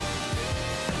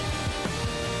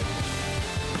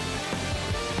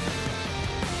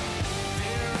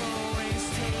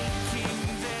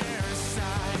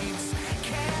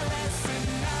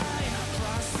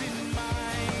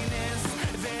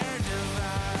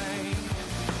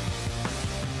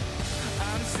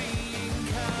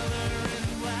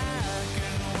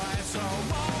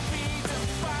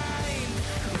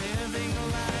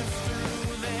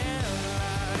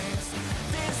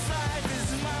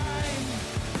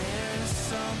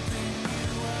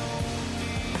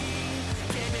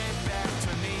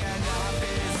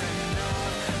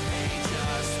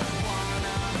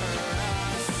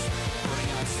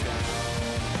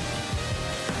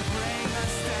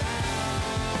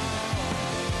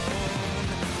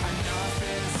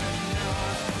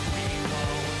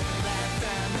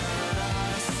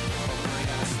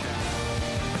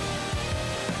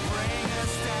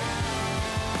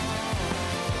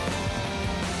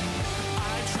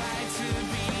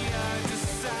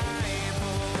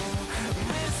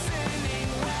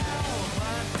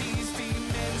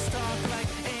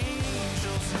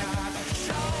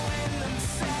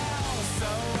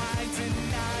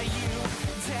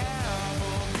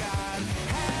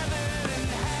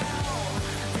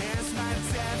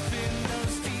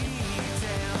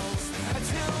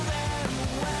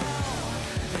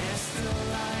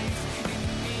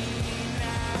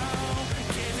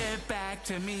back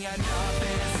to me. Enough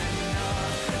is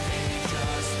enough. They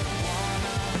just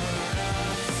wanna hurt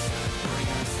us. Bring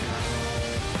us down.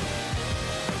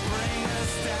 Bring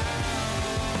us down.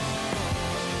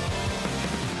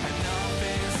 Enough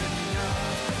is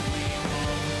enough. We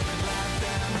won't let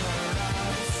them hurt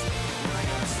us. Bring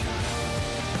us down.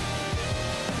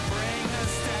 Bring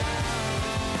us down.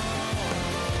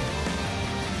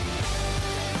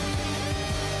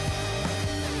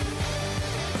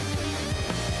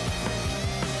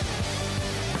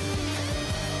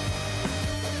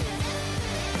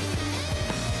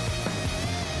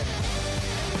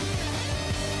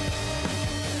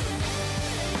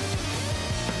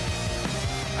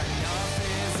 Enough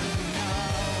is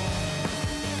enough.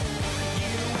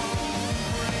 You won't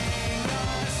bring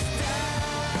us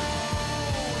down.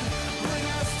 Bring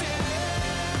us down.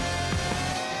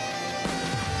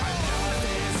 Enough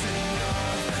is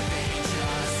enough. They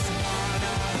just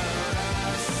wanna hurt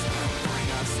us. Bring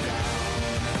us down.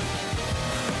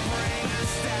 Bring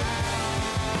us down.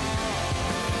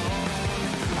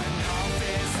 Enough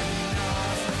is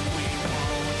enough. We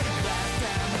won't let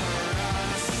them hurt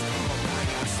us.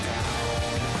 Bring us down.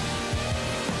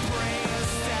 Bring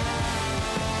us down.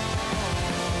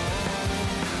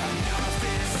 Enough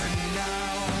is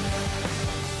enough.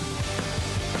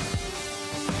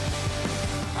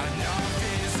 Enough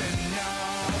is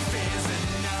enough. Is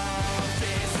enough.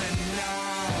 Is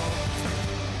enough.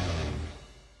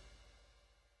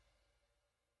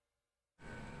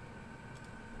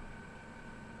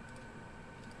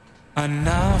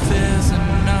 Enough is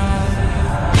enough.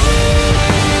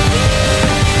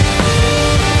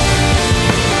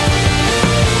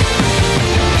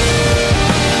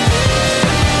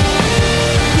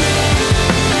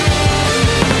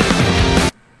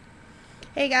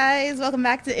 Hey guys, welcome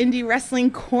back to Indie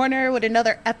Wrestling Corner with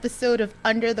another episode of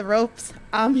Under the Ropes.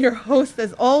 I'm your host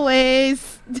as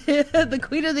always, the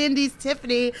Queen of the Indies,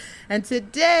 Tiffany. And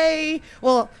today,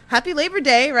 well, happy Labor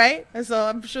Day, right? And so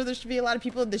I'm sure there should be a lot of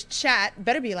people in this chat.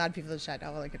 Better be a lot of people in the chat.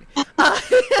 No, well,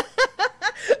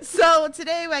 so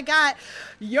today I got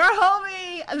your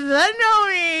homie, the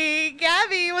Gnomie.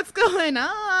 Gabby, what's going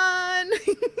on?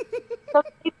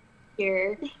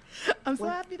 Here. I'm so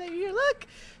happy that you're here. Look,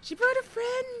 she brought a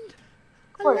friend.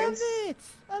 I course. love it.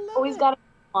 I love Always it. got it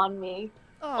on me.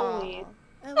 Aw, Always.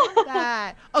 I love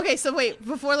that. Okay, so wait,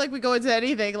 before we go into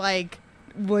anything,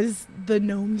 was the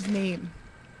gnome's name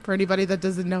for anybody that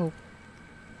doesn't know?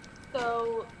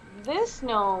 So this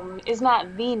gnome is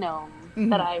not the gnome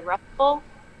Mhm. that I wrestle,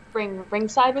 bring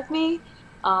ringside with me.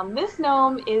 This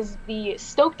gnome is the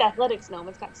Stoked Athletics gnome.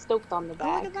 It's got Stoked on the Oh,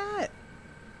 back. look at that.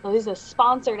 So he's a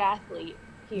sponsored athlete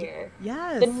here.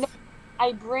 Yes. The gnome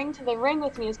I bring to the ring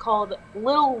with me is called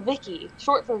Little Vicky,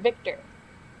 short for Victor.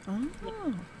 Oh.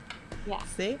 Yeah.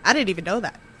 See? I didn't even know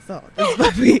that. So this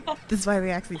is why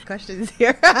we ask these questions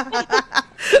here.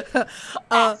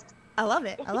 I love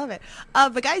it. I love it.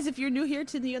 But guys, if you're new here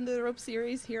to the Under the Rope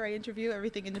series, here I interview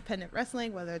everything independent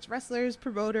wrestling, whether it's wrestlers,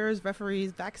 promoters,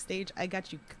 referees, backstage. I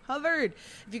got you covered.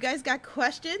 If you guys got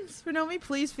questions for Nomi,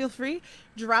 please feel free.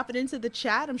 Drop it into the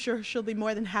chat. I'm sure she'll be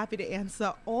more than happy to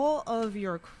answer all of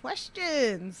your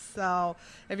questions. So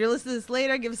if you're listening to this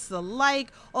later, give us a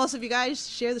like. Also, if you guys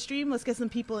share the stream, let's get some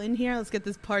people in here. Let's get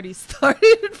this party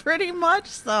started pretty much.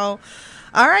 So,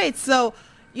 all right. So,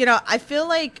 I feel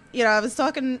like, I was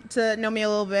talking to Nomi a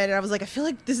little bit, and I was like, I feel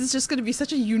like this is just going to be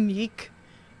such a unique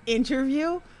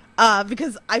interview,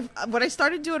 because when I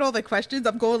started doing all the questions,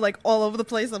 I'm going, all over the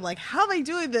place. I'm like, how am I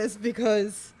doing this?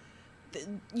 Because, I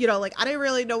didn't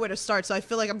really know where to start, so I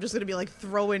feel like I'm just going to be,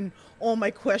 throwing all my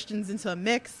questions into a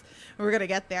mix, and we're going to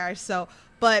get there. So,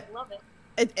 but Love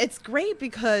it's great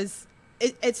because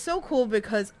it's so cool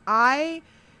because I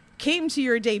came to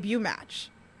your debut match.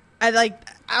 I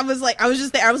was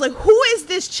just there. I was like, who is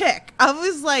this chick? I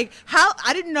was like,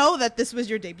 I didn't know that this was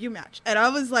your debut match. And I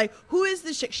was like, who is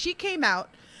this chick? She came out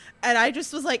and I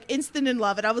just was instant in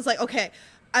love. And I was like, okay,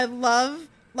 I love,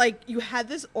 you had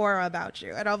this aura about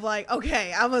you. And I'm like,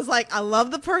 okay, I was like, I love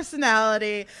the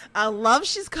personality. I love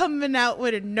she's coming out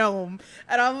with a gnome.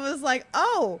 And I was like,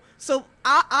 oh, so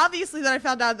obviously then I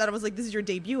found out that I was like, this is your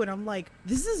debut. And I'm like,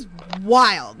 this is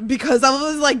wild because I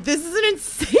was like, this is an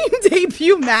insane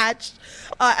debut match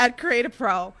at Create a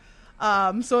Pro.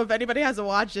 So if anybody hasn't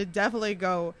watched it, definitely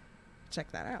go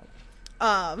check that out.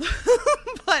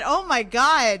 But oh my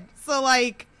God. So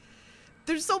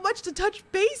there's so much to touch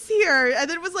base here. And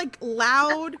then it was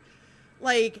loud,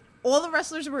 all the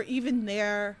wrestlers were even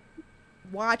there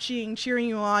watching, cheering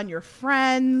you on, your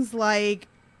friends,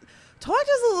 talk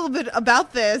to us a little bit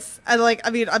about this. And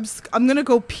I'm going to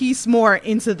go piece more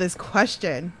into this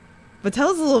question, but tell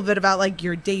us a little bit about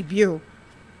your debut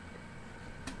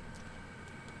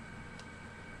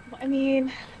I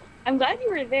mean, I'm glad you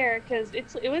were there because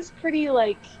it was pretty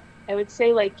like I would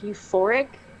say like euphoric,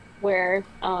 where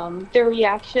the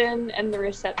reaction and the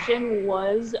reception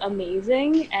was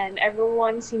amazing, and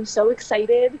everyone seemed so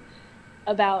excited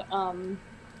about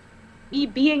me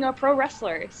being a pro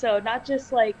wrestler. So not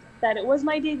just like that it was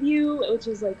my debut, which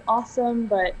was like awesome,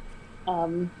 but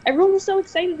everyone was so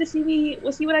excited to see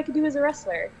what I could do as a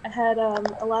wrestler. I had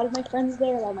a lot of my friends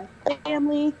there, a lot of my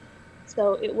family,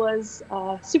 so it was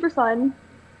super fun.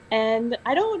 And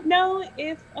I don't know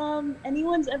if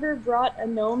anyone's ever brought a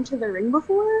gnome to the ring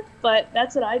before, but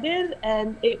that's what I did,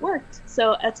 and it worked.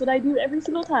 So that's what I do every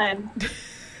single time.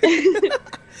 It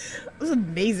was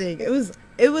amazing. It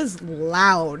was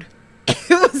loud.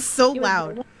 It was so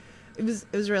loud. It was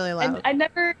really loud. And I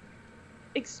never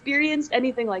experienced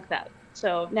anything like that.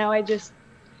 So now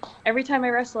every time I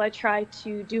wrestle, I try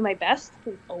to do my best,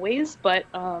 always. But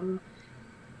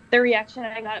the reaction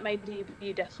I got at my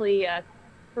debut definitely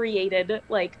created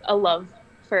like a love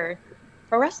for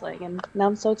wrestling, and now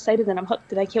I'm so excited and I'm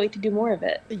hooked and I can't wait to do more of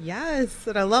it. Yes,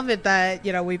 and I love it that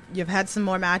you've had some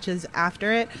more matches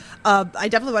after it. I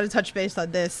definitely want to touch base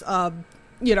on this.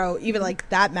 Even like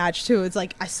that match too. It's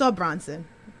like I saw Bronson.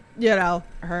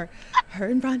 Her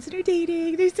and Bronson are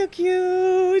dating. They're so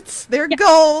cute. They're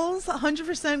goals,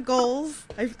 100% goals.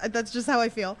 That's just how I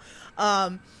feel.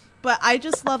 But I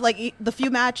just love like the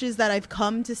few matches that I've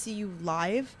come to see you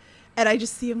live. And I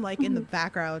just see him like in the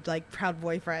background, like proud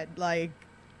boyfriend, like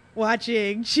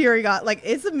watching, cheering on. Like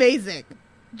it's amazing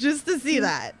just to see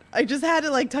that. I just had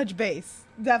to like touch base,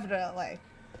 definitely.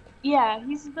 Yeah,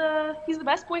 he's the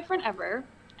best boyfriend ever,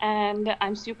 and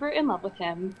I'm super in love with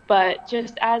him. But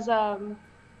just as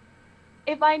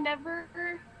if I never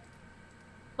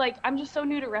like, I'm just so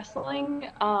new to wrestling.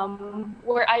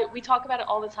 Where we talk about it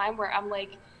all the time. Where I'm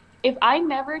like, if I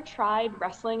never tried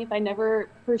wrestling, if I never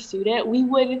pursued it, we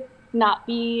would not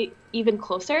be even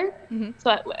closer. So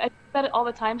I talk about it all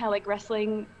the time, how like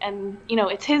wrestling, and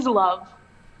it's his love.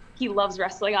 He loves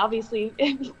wrestling, obviously.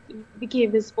 It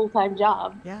became his full-time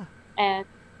job. Yeah. And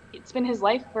it's been his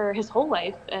life for his whole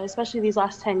life, especially these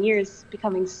last 10 years,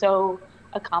 becoming so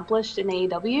accomplished in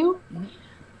AEW.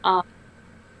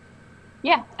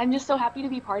 Yeah, I'm just so happy to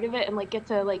be part of it and like get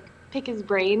to like pick his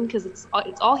brain, because it's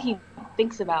all he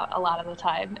thinks about a lot of the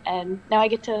time, and now I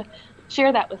get to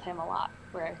share that with him a lot.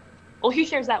 Well, he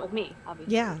shares that with me,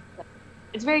 obviously. Yeah. So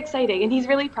it's very exciting, and he's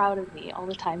really proud of me all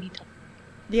the time. He tells me.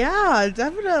 Yeah,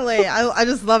 definitely. I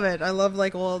just love it. I love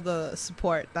like all the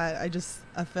support that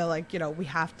I feel like we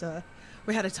had to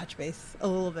touch base a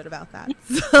little bit about that.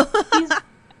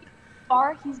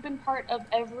 He's been part of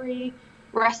every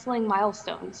wrestling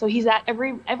milestone. So he's at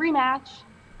every match.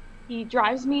 He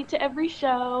drives me to every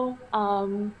show,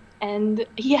 and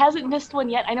he hasn't missed one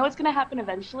yet. I know it's going to happen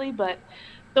eventually, but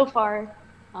so far,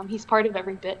 he's part of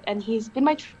every bit, and he's been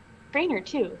my trainer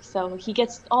too. So he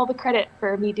gets all the credit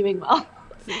for me doing well.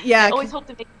 Yeah, I always hope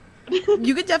to make.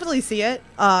 You could definitely see it,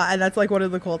 and that's like one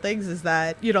of the cool things is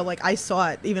that like I saw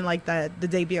it even like the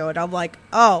debut, and I'm like,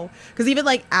 oh, because even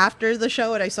like after the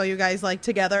show, and I saw you guys like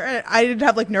together, and I didn't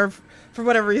have like nerve for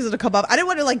whatever reason to come up. I didn't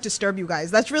want to like disturb you guys.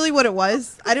 That's really what it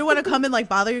was. I didn't want to come and like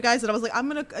bother you guys, and I was like,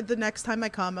 the next time I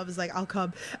come, I was like, I'll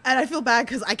come, and I feel bad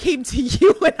because I came to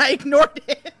you and I ignored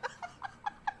it.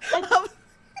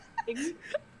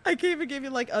 I came and gave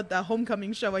you like the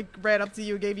homecoming show. I ran up to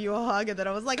you, gave you a hug, and then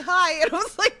I was like, "Hi," and I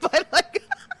was like, "But like,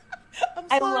 I'm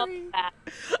sorry." I love that.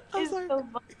 I'm It's sorry. so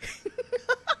fun.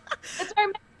 That's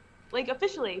our like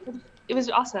officially. It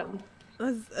was awesome.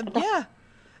 Yeah.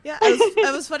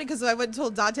 It was funny because I went and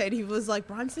told Dante, and he was like,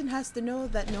 "Bronson has to know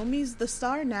that Nomie's the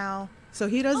star now, so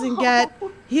he doesn't get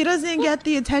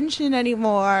the attention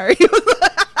anymore."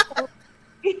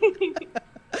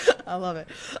 I love it.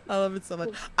 I love it so much.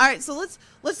 All right, so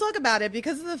let's talk about it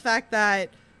because of the fact that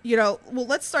well,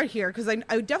 let's start here because I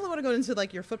definitely want to go into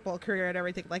like your football career and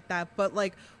everything like that. But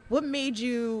like, what made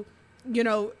you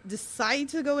decide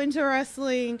to go into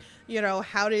wrestling?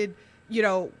 How did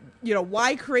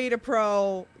why create a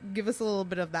pro? Give us a little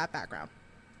bit of that background.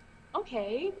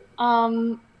 Okay.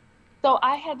 So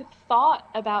I had thought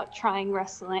about trying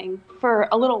wrestling for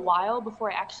a little while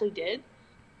before I actually did.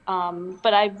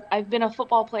 But I've been a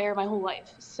football player my whole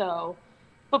life, so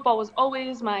football was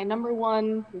always my number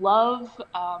one love.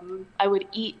 I would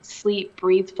eat, sleep,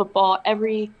 breathe football.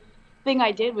 Everything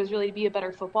I did was really to be a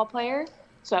better football player.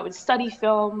 So I would study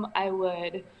film. I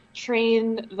would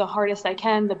train the hardest I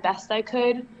can, the best I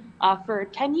could, for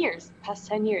 10 years, past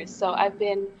 10 years. So I've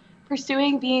been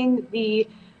pursuing being the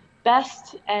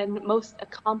best and most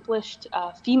accomplished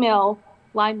female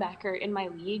linebacker in my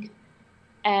league.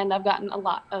 and I've gotten a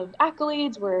lot of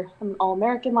accolades. Where I'm an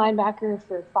All-American linebacker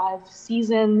for 5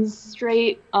 seasons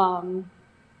straight. I'm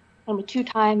a 2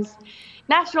 times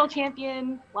national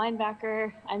champion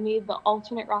linebacker. I made the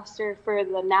alternate roster for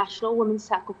the national women's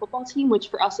tackle football team, which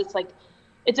for us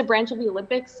it's a branch of the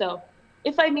Olympics. So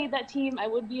if I made that team, I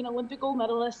would be an Olympic gold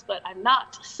medalist, but I'm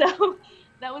not. So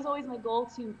that was always my goal,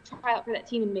 to try out for that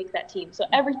team and make that team. So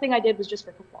everything I did was just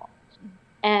for football.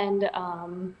 And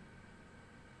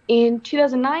in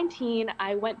 2019,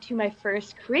 I went to my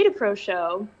first Creative Pro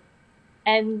show,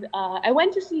 and I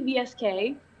went to see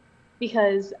VSK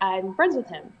because I'm friends with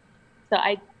him. So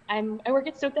I work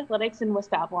at Stoked Athletics in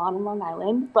West Babylon in Long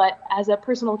Island, but as a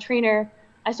personal trainer,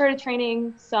 I started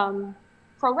training some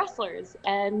pro wrestlers,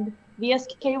 and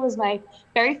VSK was my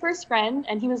very first friend,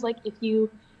 and he was like, if you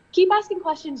keep asking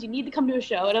questions, you need to come to a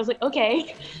show. And I was like,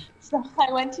 okay. So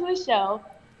I went to a show,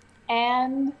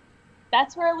 and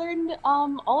that's where I learned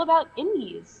all about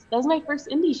indies. That was my first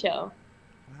indie show.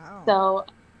 Wow. So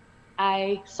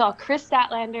I saw Chris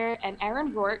Statlander and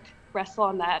Aaron Rourke wrestle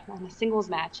on a singles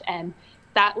match, and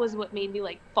that was what made me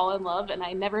like fall in love, and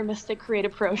I never missed a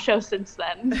Creative Pro show since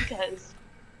then, because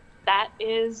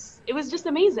it was just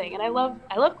amazing. And I love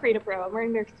Creative Pro. I'm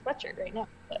wearing their sweatshirt right now.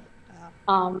 But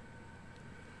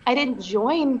I didn't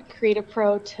join Creative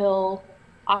Pro till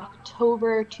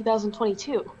October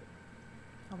 2022.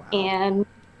 Oh, wow. And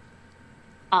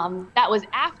that was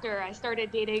after I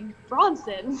started dating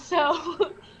Bronson.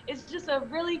 So it's just a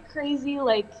really crazy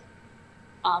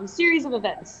series of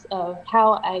events of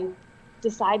how I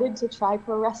decided to try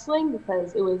pro wrestling,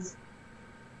 because it was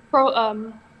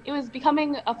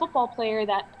becoming a football player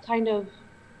that kind of,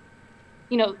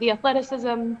 the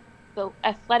athleticism, the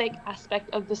athletic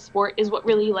aspect of the sport is what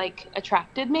really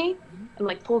attracted me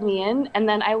and pulled me in. And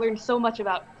then I learned so much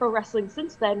about pro wrestling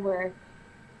since then, where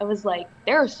I was like,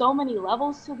 there are so many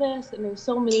levels to this, and there's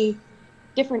so many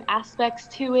different aspects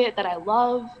to it that I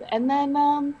love. And then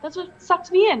that's what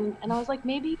sucked me in, and I was like,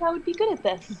 maybe I would be good at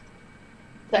this.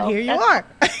 So and here you are.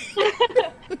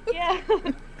 Yeah.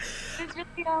 It's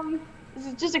really this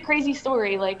is just a crazy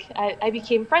story. I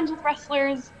became friends with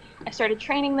wrestlers. I started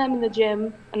training them in the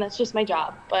gym, and that's just my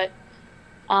job. But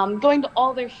going to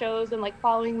all their shows and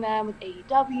following them with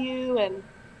AEW and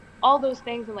all those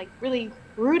things, and really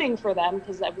rooting for them,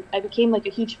 because I became a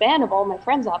huge fan of all my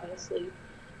friends. Obviously,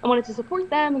 I wanted to support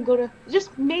them and it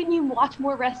just made me watch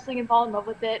more wrestling and fall in love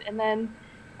with it. And then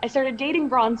I started dating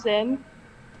Bronson,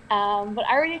 but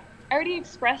I already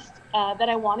expressed that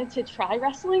I wanted to try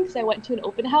wrestling, because I went to an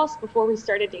open house before we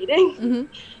started dating. Mm-hmm.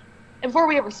 And before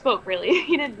we ever spoke, really.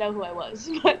 He didn't know who I was.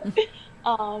 But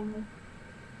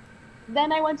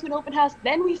then I went to an open house.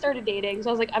 Then we started dating. So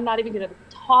I was like, I'm not even going to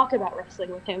talk about wrestling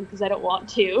with him, because I don't want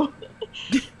to.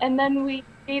 And then we were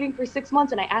dating for 6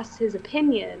 months, and I asked his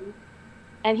opinion.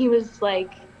 And he was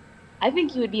like, I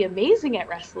think you would be amazing at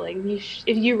wrestling. If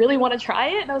you really want to try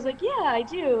it. And I was like, yeah, I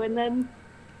do. And then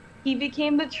he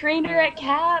became the trainer at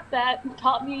CAP that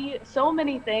taught me so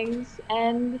many things.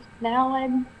 And now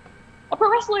I'm a pro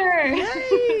wrestler.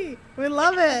 Yay! We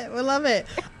love it. We love it.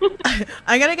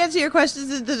 I'm gonna get to your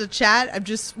questions into the chat. I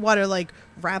just want to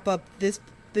wrap up this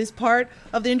part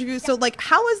of the interview. So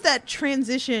how was that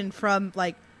transition from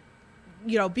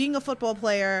being a football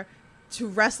player to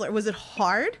wrestler? Was it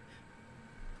hard?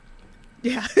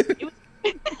 Yeah. It was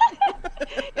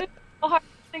the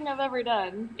hardest thing I've ever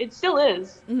done. It still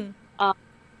is. Mm-hmm.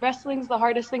 Wrestling's the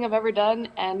hardest thing I've ever done,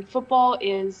 and football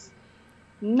is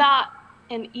not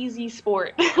an easy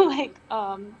sport.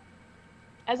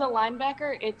 As a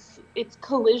linebacker, it's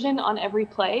collision on every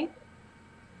play,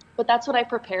 but that's what I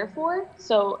prepare for.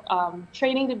 So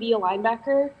training to be a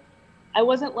linebacker, I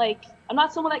wasn't I'm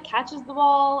not someone that catches the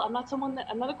ball. I'm not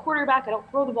a quarterback. I don't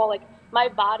throw the ball. My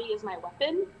body is my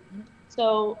weapon.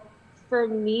 So for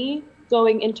me,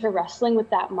 going into wrestling with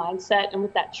that mindset and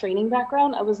with that training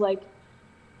background, I was like,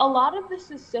 a lot of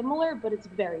this is similar, but it's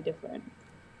very different.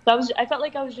 So I felt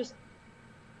like I was just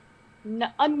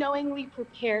unknowingly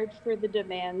prepared for the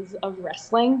demands of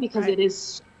wrestling, because It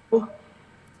is so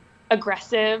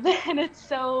aggressive and it's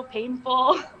so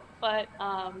painful. But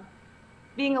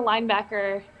being a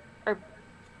linebacker, or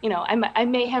I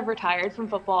may have retired from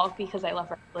football because I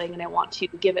love wrestling and I want to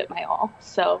give it my all.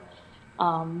 So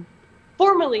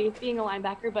formerly being a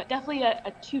linebacker, but definitely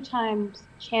a 2-time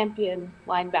champion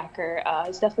linebacker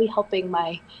is definitely helping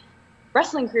my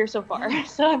wrestling career so far.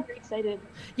 So I'm very excited.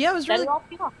 Yeah, I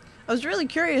was really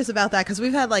curious about that, because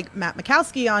we've had Matt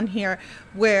Mikowski on here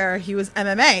where he was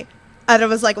MMA, and I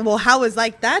was like, well, how was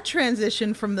that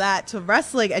transition from that to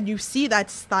wrestling? And you see that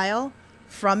style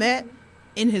from it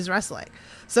in his wrestling.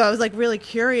 So I was like really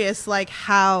curious, like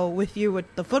how with you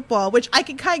with the football, which I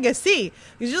can kind of see,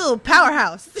 because you're a little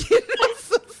powerhouse.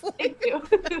 So it's like- Thank you.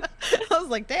 I was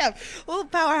like, damn, a little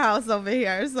powerhouse over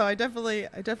here. So I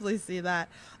definitely see that.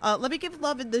 Let me give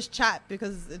love in this chat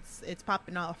because it's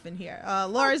popping off in here.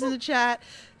 Laura's in the chat.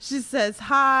 She says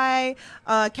hi.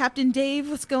 Captain Dave,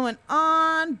 what's going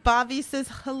on? Bobby says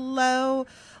hello.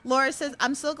 Laura says,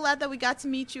 I'm so glad that we got to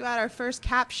meet you at our first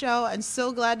Cap show and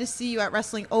so glad to see you at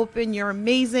Wrestling Open. You're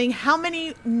amazing. How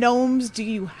many gnomes do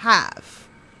you have?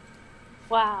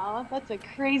 Wow, that's a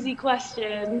crazy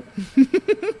question.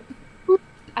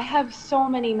 I have so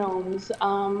many gnomes.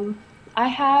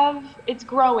 It's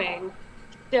growing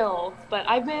still, but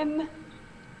I've been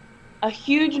a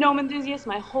huge gnome enthusiast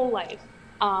my whole life.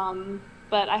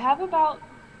 But I have about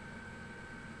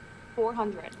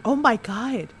 400. Oh my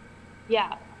God.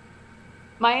 Yeah.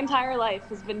 My entire life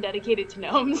has been dedicated to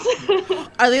gnomes.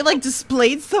 Are they like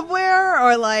displayed somewhere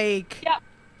or like? Yeah.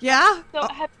 Yeah? So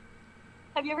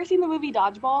have you ever seen the movie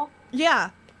Dodgeball? Yeah.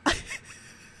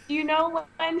 Do you know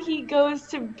when he goes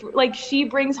to, like, she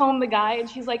brings home the guy and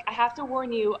she's like, I have to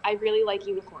warn you, I really like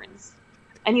unicorns.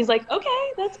 And he's like,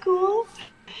 okay, that's cool.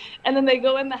 And then they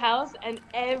go in the house and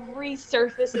every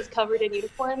surface is covered in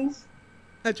unicorns.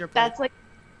 That's your point. That's like,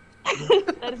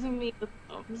 that is me with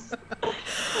gnomes.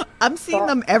 I'm seeing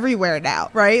them everywhere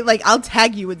now, right? Like I'll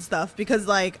tag you and stuff because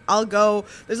like I'll go,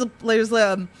 there's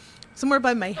somewhere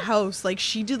by my house, like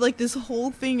she did like this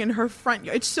whole thing in her front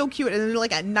yard. It's so cute. And then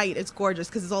like at night it's gorgeous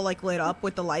because it's all like lit up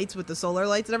with the lights, with the solar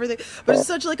lights and everything. But it's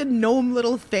such like a gnome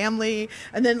little family.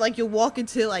 And then like you'll walk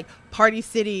into like Party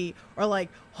City or like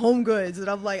Home Goods and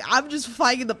I'm like, I'm just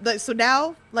finding them. So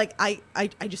now like I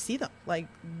just see them. Like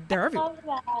they're everywhere. Love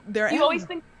that. They're You everywhere. always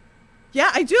think, Yeah,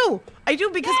 I do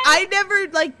because I never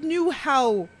like knew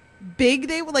how big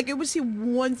they were. Like it would see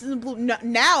once in the blue.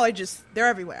 Now they're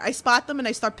everywhere. I spot them and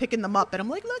I start picking them up and I'm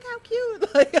like, look how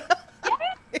cute. Like,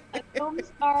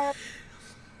 gnomes are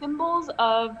symbols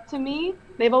of, to me,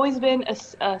 they've always been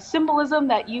a symbolism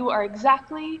that you are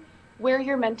exactly where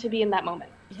you're meant to be in that moment.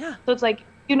 yeah. So it's like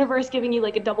universe giving you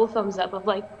like a double thumbs up of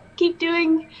like, keep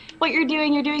doing what you're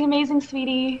doing. You're doing amazing,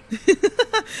 sweetie.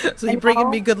 So you're bringing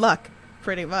me good luck,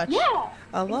 pretty much. Yeah.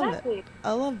 I love exactly. it.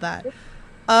 I love that.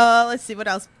 Let's see what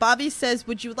else. Bobby says,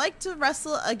 would you like to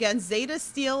wrestle against Zeta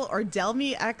Steel or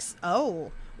Delmi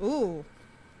XO? Ooh.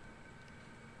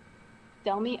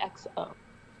 Delmi XO.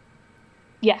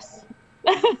 Yes.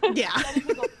 Yeah. That is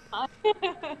a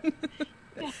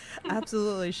goal.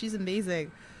 Absolutely. She's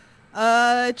amazing.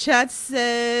 Chat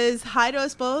says, hi to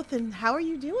us both, and how are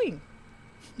you doing?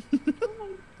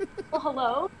 Well,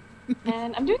 hello.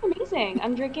 And I'm doing amazing.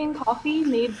 I'm drinking coffee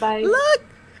made by Look!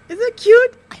 Isn't it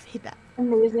cute? I made that.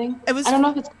 amazing. It was I don't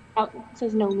know if it's out. It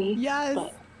says Gnomie. Yes.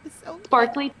 But It's so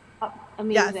sparkly top,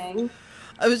 amazing.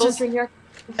 I was Both just drink your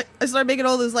I started making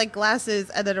all those like glasses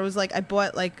and then it was like I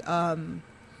bought like a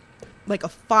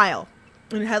file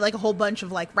and it had like a whole bunch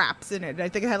of like wraps in it. I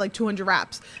think it had like 200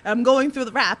 wraps. And I'm going through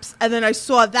the wraps and then I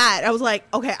saw that. I was like,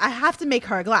 okay, I have to make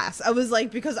her a glass. I was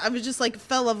like, because I was just like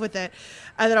fell in love with it.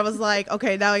 And then I was like,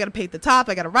 okay, now I got to paint the top.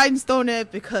 I got to rhinestone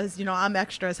it because, you know, I'm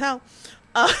extra as hell.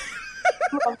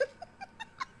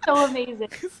 so amazing.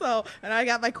 So, and I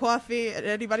got my coffee and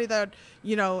anybody that,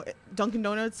 you know, Dunkin'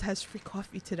 Donuts has free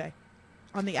coffee today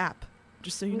on the app.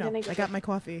 Just so you know, I got my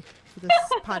coffee for this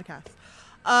podcast.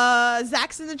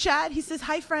 Zach's in the chat. He says,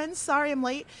 hi friends, sorry I'm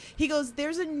late. He goes,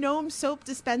 there's a gnome soap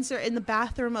dispenser in the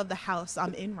bathroom of the house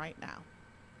I'm in right now.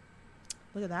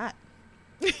 Look at that.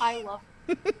 I love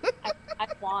it. I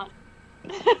want.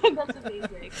 That's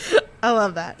amazing. I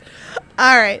love that.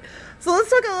 All right. So let's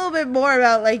talk a little bit more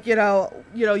about like, you know,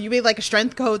 you made like a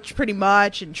strength coach pretty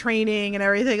much and training and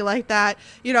everything like that.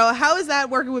 You know, how is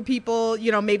that working with people?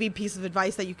 You know, maybe a piece of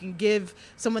advice that you can give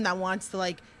someone that wants to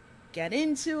like get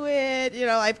into it. You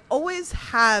know, I've always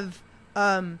have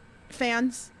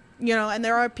fans, you know, and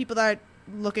there are people that are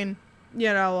looking,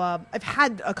 you know, I've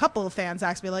had a couple of fans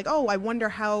ask me like, oh, I wonder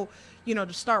how, you know,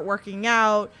 to start working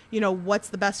out, you know, what's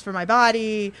the best for my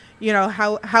body? You know,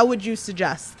 how would you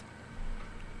suggest?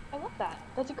 I love that.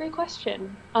 That's a great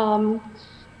question.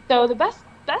 So the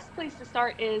best place to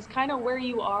start is kind of where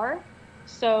you are.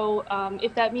 So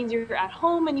if that means you're at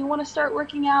home and you want to start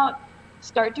working out,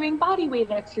 start doing body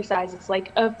weight exercises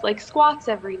like squats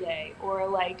every day or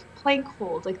like plank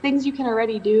holds, like things you can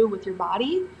already do with your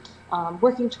body.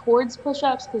 Working towards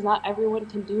push-ups because not everyone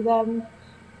can do them.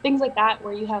 Things like that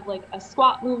where you have like a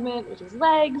squat movement, which is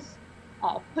legs,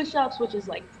 push-ups, which is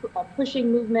like a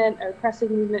pushing movement or pressing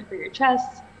movement for your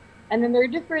chest. And then there are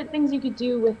different things you could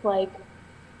do with like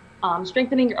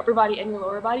strengthening your upper body and your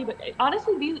lower body. But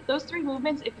honestly, those three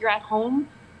movements, if you're at home,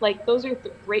 Like those are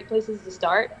great places to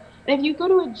start. And if you go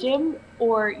to a gym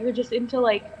or you're just into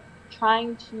like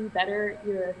trying to better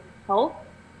your health,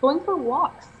 going for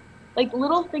walks, like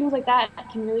little things like that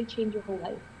can really change your whole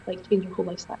life, like change your whole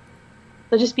lifestyle.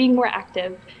 So just being more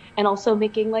active and also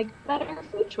making like better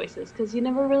food choices because you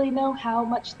never really know how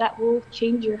much that will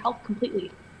change your health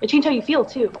completely. It change how you feel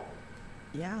too.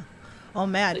 Yeah. Oh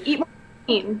man. So eat more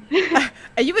clean.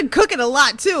 And you've been cooking a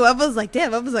lot too. I was like,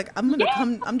 damn. I was like, I'm gonna Yeah.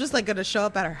 come. I'm just like gonna show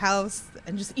up at her house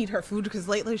and just eat her food because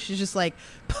lately she's just like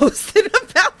posted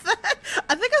about that.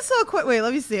 I think I saw a wait.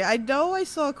 Let me see. I know I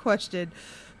saw a question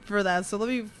for that. So let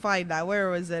me find that. Where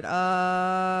was it?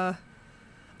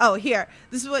 Oh, here.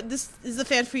 This is a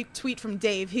fan tweet from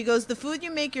Dave. He goes, "The food you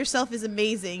make yourself is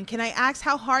amazing. Can I ask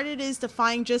how hard it is to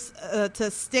find just to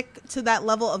stick to that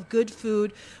level of good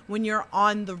food when you're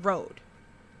on the road?"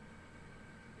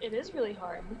 It is really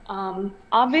hard.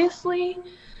 Obviously,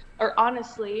 or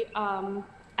honestly,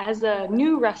 as a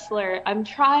new wrestler, I'm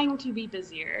trying to be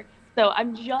busier. So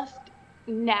I'm just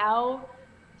now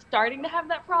starting to have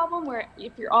that problem where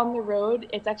if you're on the road,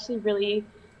 it's actually really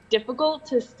difficult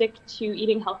to stick to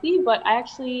eating healthy. But I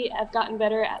actually have gotten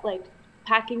better at like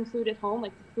packing food at home,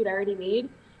 like the food I already made,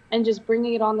 and just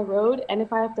bringing it on the road. And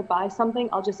if I have to buy something,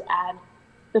 I'll just add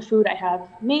the food I have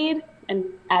made and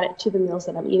add it to the meals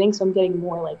that I'm eating. So I'm getting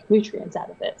more like nutrients out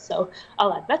of it. So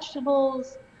I'll add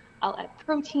vegetables, I'll add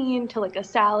protein to like a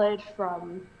salad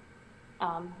from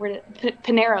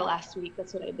Panera last week.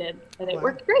 That's what I did. And it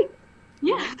worked great.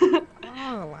 Yeah.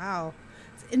 Oh, wow.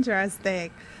 It's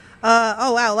interesting.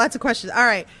 Oh, wow. Lots of questions. All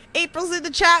right. April's in the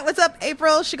chat. What's up,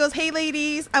 April? She goes, "Hey,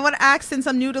 ladies. I want to ask, since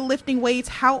I'm new to lifting weights,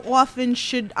 how often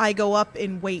should I go up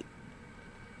in weight?"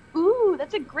 Ooh,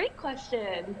 that's a great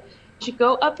question. You should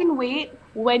go up in weight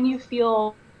when you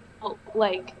feel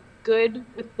like good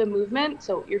with the movement.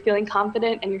 So you're feeling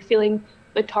confident and you're feeling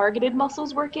the targeted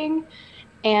muscles working.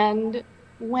 And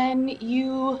when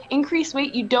you increase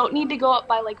weight, you don't need to go up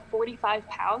by like 45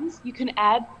 pounds. You can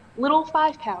add little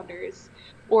 5-pounders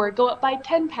or go up by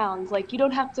 10 pounds. Like you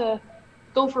don't have to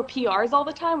go for PRs all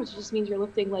the time, which just means you're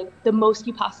lifting like the most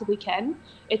you possibly can.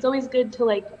 It's always good to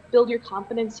like build your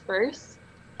confidence first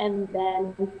and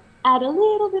then add a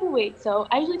little bit of weight. So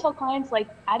I usually tell clients like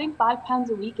adding 5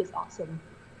 pounds a week is awesome.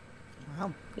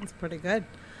 Wow. That's pretty good.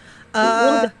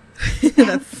 A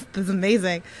That's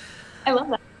amazing. I love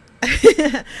that.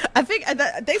 I think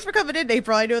thanks for coming in,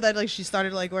 April. I know that like she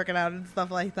started like working out and stuff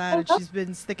like that, and she's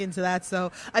been sticking to that.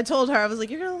 So I told her, I was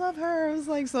like, "You're gonna love her." I was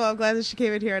like, so I'm glad that she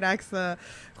came in here and asked the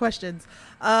questions.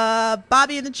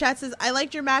 Bobby in the chat says, "I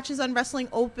liked your matches on Wrestling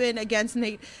Open against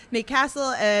Nate Castle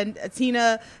and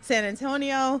Tina San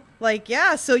Antonio." Like,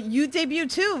 yeah. So you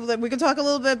debuted too. Like, we can talk a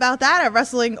little bit about that at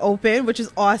Wrestling Open, which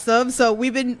is awesome. So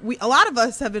a lot of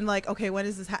us have been like, okay, when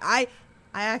is this?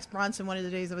 I asked Bronson one of the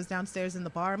days I was downstairs in the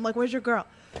bar. I'm like, "Where's your girl?"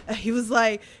 And he's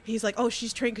like, "Oh,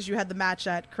 she's trained because you had the match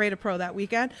at Creative Pro that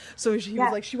weekend." So he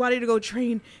was like, she wanted to go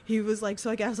train. He was like,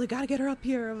 I was like, "Gotta get her up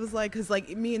here." I was like, because like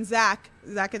me and Zach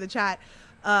in the chat,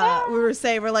 we were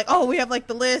saying, we're like, "Oh, we have like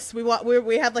the list. We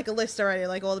have like a list already,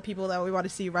 like all the people that we want to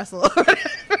see wrestle."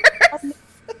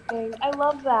 I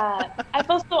love that. I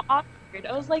felt so honored.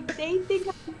 I was like, they think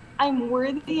I'm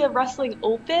worthy of Wrestling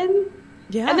Open.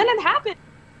 Yeah. And then it happened.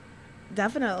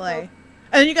 Definitely. And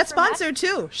then you got sponsored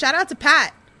too. Shout out to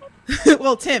Pat.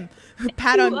 Well, Tim.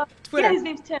 Pat on Twitter. Yeah, his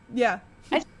name's Tim. Yeah.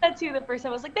 I said that too the first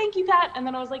time. I was like, "Thank you, Pat." And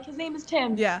then I was like, his name is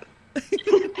Tim. Yeah.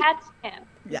 Pat's Tim.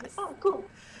 Yes. Oh, cool.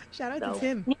 Shout out to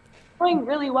Tim. Yeah, it's going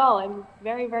really well. I'm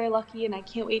very, very lucky, and I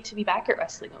can't wait to be back at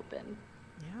Wrestling Open.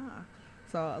 Yeah.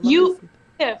 So I love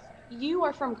Tiff, you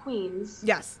are from Queens.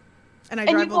 Yes. And I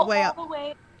drive all the way up.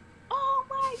 Oh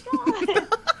my God.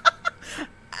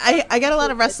 I get a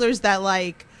lot of wrestlers that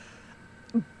like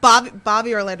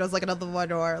Bobby Orlando's like another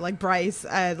one, or like Bryce,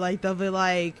 and like they'll be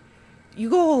like, "You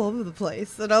go all over the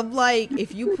place," and I'm like,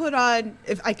 if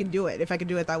I can do it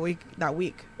that week,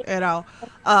 you know,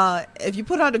 if you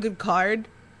put on a good card,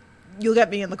 you'll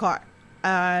get me in the car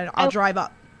and I'll drive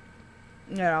up,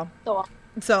 you know.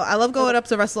 So I love going up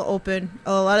to Wrestle Open.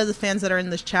 A lot of the fans that are in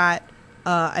this chat,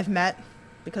 I've met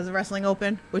because of Wrestling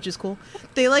Open, which is cool.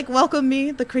 They like welcome me,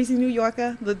 the crazy New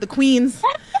Yorker, the Queens,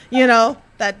 you know,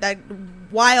 that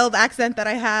wild accent that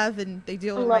I have, and they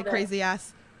deal with my crazy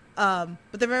ass. But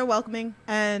they're very welcoming,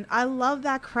 and I love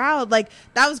that crowd. Like,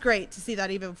 that was great to see that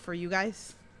even for you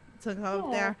guys to come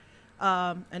up there,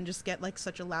 and just get like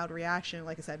such a loud reaction.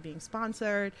 Like I said, being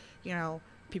sponsored, you know,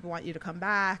 people want you to come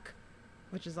back,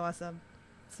 which is awesome.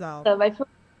 So I feel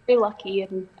very lucky,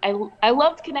 and I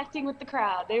loved connecting with the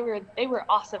crowd. They were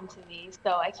awesome to me.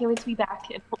 So I can't wait to be back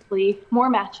and hopefully more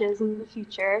matches in the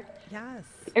future. Yes,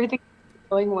 everything's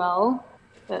going well.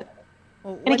 but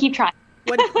Well, I'm gonna keep trying.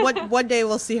 one day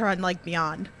we'll see her on like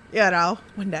Beyond. You know,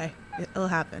 one day it'll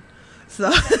happen.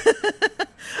 So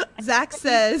Zach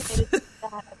says,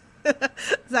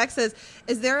 Zach says,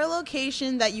 is there a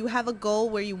location that you have a goal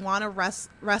where you want to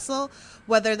wrestle,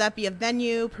 whether that be a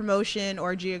venue, promotion,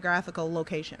 or geographical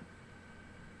location?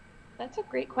 That's a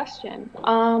great question.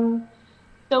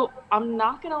 So I'm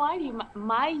not gonna lie to you.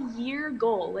 My year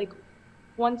goal, like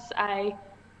once I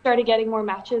started getting more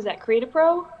matches at Creative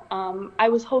Pro, I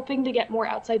was hoping to get more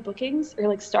outside bookings or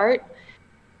like start.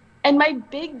 And my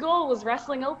big goal was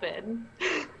Wrestling Open.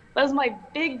 That was my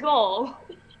big goal.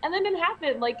 And then it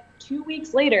happened like 2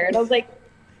 weeks later. And I was like,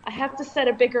 I have to set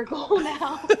a bigger goal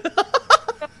now.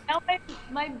 So now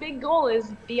my big goal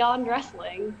is Beyond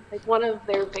Wrestling, like one of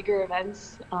their bigger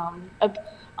events.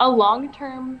 A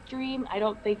long-term dream. I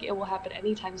don't think it will happen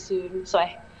anytime soon. So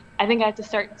I think I have to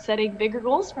start setting bigger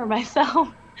goals for myself.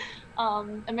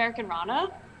 American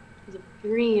Rana is a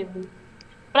dream.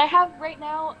 But I have right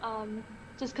now,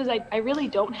 just because I really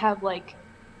don't have like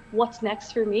what's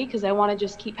next for me, because I want to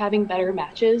just keep having better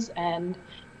matches and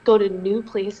go to new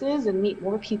places and meet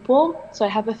more people. So I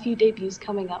have a few debuts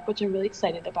coming up, which I'm really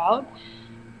excited about.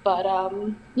 But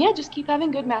yeah, just keep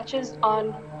having good matches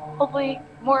on hopefully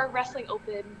more Wrestling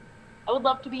Open. I would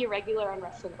love to be a regular on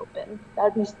Wrestling Open.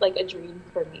 That would be like a dream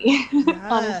for me, Yeah,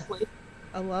 honestly.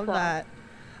 I love So. that.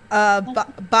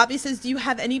 Bobby says, do you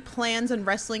have any plans on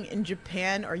wrestling in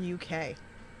Japan or UK?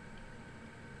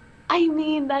 I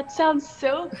mean, that sounds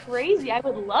so crazy. I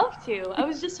would love to. I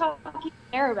was just talking to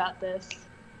Air about this.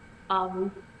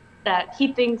 That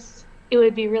he thinks it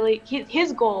would be really,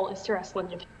 his goal is to wrestle in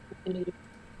Japan.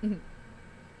 Mm-hmm.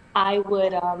 I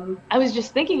was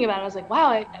just thinking about it. I was like,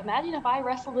 wow, imagine if I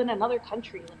wrestled in another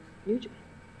country, like New Japan.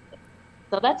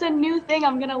 So that's a new thing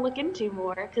I'm going to look into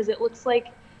more, because it looks like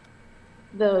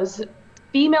those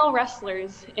female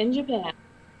wrestlers in Japan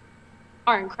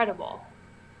are incredible.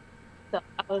 So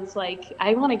I was like,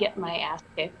 I want to get my ass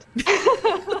kicked.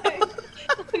 I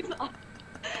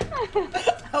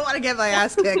want to get my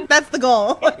ass kicked. That's the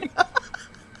goal.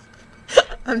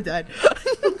 I'm done.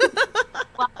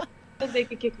 They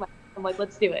could kick my ass. I'm like,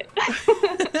 let's do it.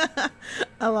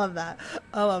 I love that.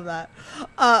 I love that.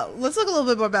 Let's talk a little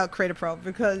bit more about Creative Pro,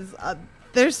 because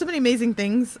there's so many amazing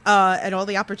things and all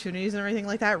the opportunities and everything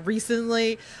like that.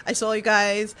 Recently, I saw you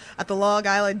guys at the Long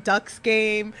Island Ducks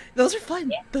game. Those are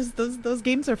fun. Yeah. Those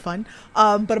games are fun.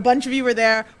 But a bunch of you were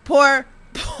there. Poor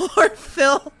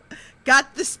Phil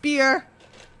got the spear.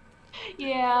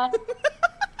 Yeah.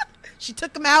 She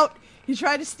took him out. He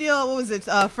tried to steal, what was it,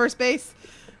 first base?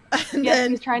 And Yeah,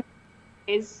 then he was trying to.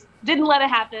 Didn't let it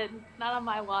happen. Not on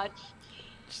my watch.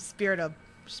 she speared him.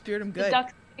 She speared him The good.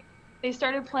 Ducks, they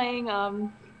started playing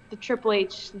the Triple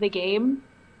H, the game.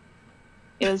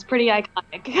 It was pretty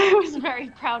iconic. It was a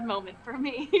very proud moment for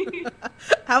me.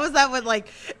 How was that with, like,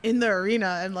 in the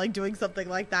arena and, like, doing something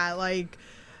like that? Like,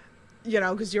 you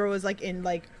know, because you're always, like, in,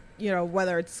 like, you know,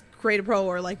 whether it's Creative Pro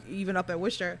or, like, even up at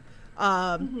Worcester,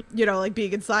 you know, like,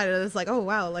 being inside it, it's like, oh,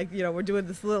 wow, like, you know, we're doing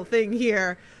this little thing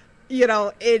here, you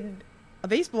know, in a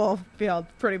baseball field,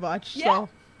 pretty much. Yeah.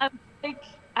 So.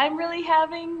 I'm really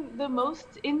having the most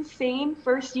insane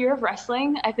first year of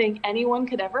wrestling I think anyone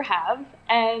could ever have.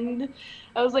 And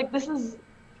I was like, this is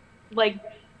like,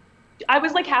 I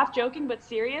was like half joking but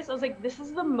serious. I was like, this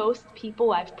is the most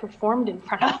people I've performed in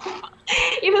front of.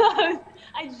 Even though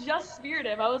I just speared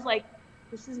him, I was like,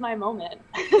 this is my moment.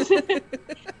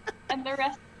 And the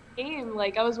rest of the game,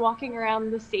 like I was walking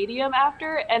around the stadium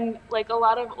after, and like a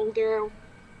lot of older,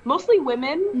 mostly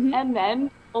women and men,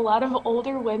 a lot of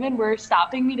older women were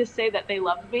stopping me to say that they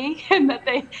loved me and that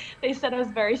they said I was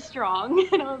very strong.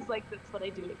 And I was like, that's what I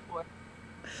do it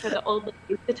for the old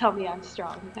ladies to tell me I'm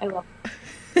strong. I love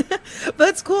it. But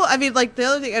it's cool. I mean, like, the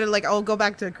other thing, and like, I'll go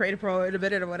back to Creative Pro in a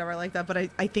minute or whatever like that, but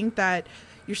I think that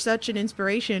you're such an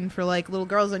inspiration for, like, little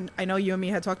girls, and I know you and me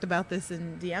had talked about this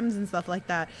in DMs and stuff like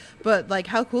that, but, like,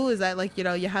 how cool is that, like, you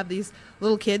know, you have these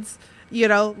little kids, you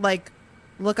know, like,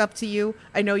 look up to you.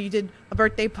 I know you did a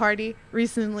birthday party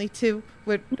recently, too,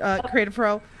 with Creative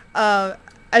Pro, and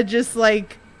just,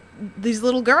 like, these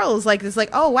little girls, like, it's like,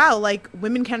 oh, wow, like,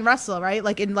 women can wrestle, right?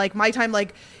 Like, in, like, my time,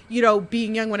 like, you know,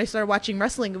 being young, when I started watching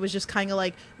wrestling, it was just kind of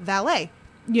like valet,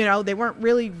 you know, they weren't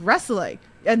really wrestling.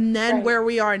 And then Right. where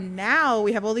we are now,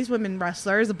 we have all these women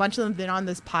wrestlers. A bunch of them have been on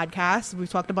this podcast. We've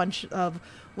talked to a bunch of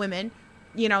women,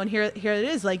 you know, and here it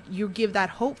is. Like, you give that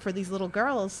hope for these little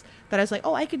girls that I was like,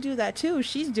 oh, I could do that too.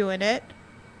 She's doing it.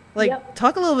 Like, Yep.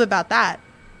 Talk a little bit about that.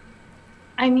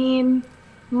 I mean,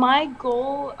 my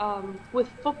goal with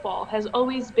football has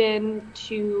always been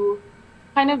to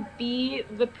kind of be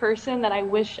the person that I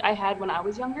wish I had when I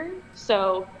was younger.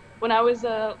 So when I was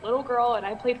a little girl and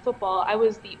I played football, I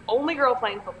was the only girl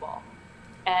playing football.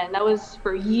 And that was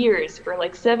for years, for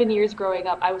like 7 years growing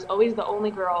up. I was always the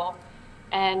only girl.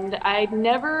 And I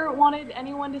never wanted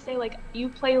anyone to say, like, you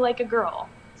play like a girl.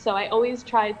 So I always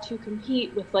tried to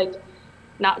compete with, like,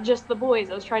 not just the boys.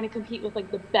 I was trying to compete with, like,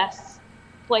 the best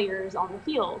players on the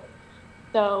field.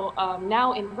 So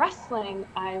now in wrestling,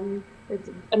 it's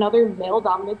another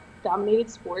male-dominated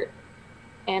sport.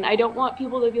 And I don't want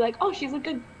people to be like, oh, she's a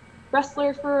good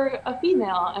wrestler for a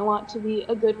female. I want to be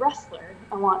a good wrestler.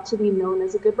 I want to be known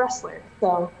as a good wrestler.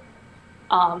 So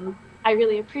I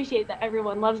really appreciate that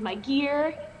everyone loves my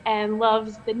gear and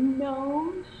loves the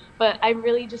gnome, but I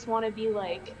really just want to be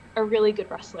like a really good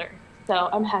wrestler. So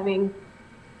I'm having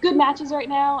good matches right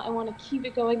now. I want to keep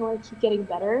it going. I want to keep getting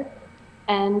better.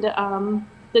 And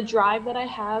the drive that I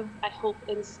have, I hope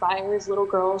inspires little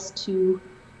girls to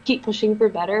keep pushing for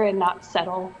better and not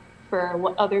settle for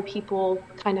what other people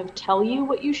kind of tell you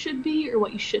what you should be or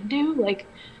what you should do. Like,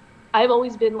 I've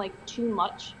always been like too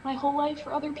much my whole life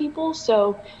for other people.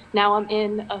 So now I'm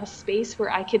in a space where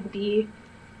I could be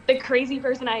the crazy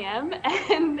person I am.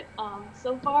 And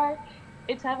so far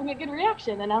it's having a good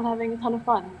reaction and I'm having a ton of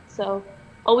fun. So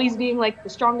always being like the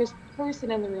strongest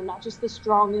person in the room, not just the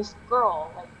strongest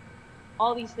girl, like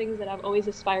all these things that I've always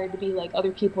aspired to be, like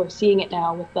other people are seeing it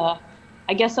now with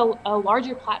I guess a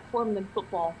larger platform than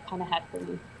football kind of had for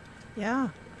me. Yeah.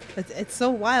 It's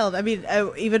so wild. I mean,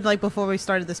 even like before we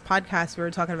started this podcast, we were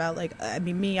talking about like, I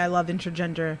mean, I love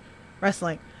intergender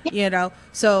wrestling, you know?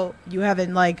 So you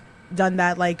haven't like done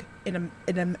that like in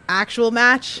an actual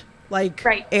match, like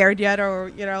aired yet,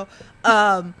 or, you know?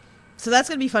 So that's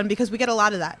going to be fun because we get a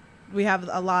lot of that. We have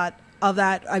a lot of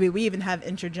that. I mean, we even have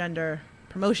intergender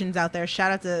promotions out there.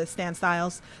 Shout out to Stan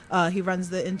Styles. He runs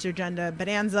the Intergender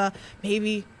Bonanza.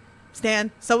 Maybe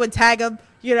Stan, someone tag him,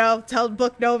 you know, tell him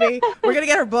book Gnomie. We're gonna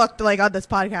get her booked like on this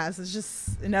podcast. It's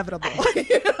just inevitable.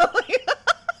 You know?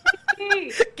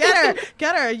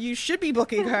 Get her. You should be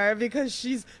booking her because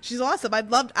she's awesome.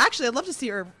 I'd love to see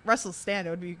her wrestle Stan. It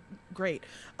would be great.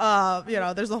 You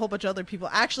know, there's a whole bunch of other people.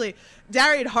 Actually,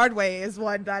 Darian Hardway is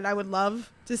one that I would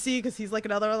love to see because he's like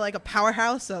another like a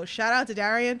powerhouse. So shout out to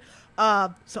Darian.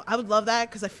 So I would love that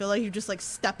because I feel like you just like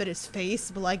step in his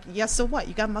face, but like, yeah, so what?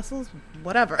 You got muscles?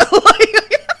 Whatever.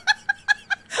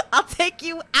 I'll take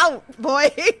you out, boy.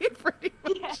 Pretty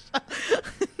much.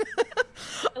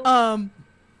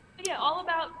 Yeah, all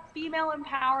about female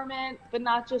empowerment, but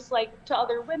not just like to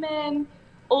other women,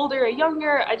 older or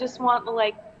younger. I just want to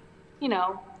like, you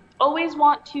know, always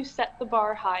want to set the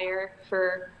bar higher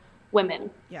for women.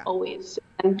 Yeah. Always.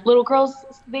 And little girls,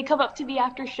 they come up to me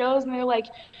after shows and they're like,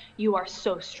 you are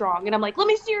so strong. And I'm like, let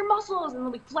me see your muscles. And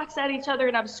then we flex at each other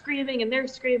and I'm screaming and they're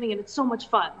screaming and it's so much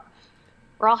fun.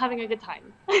 We're all having a good time.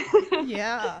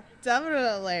 Yeah,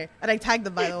 definitely. And I tagged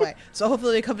them, by the way. So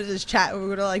hopefully they come to this chat and we're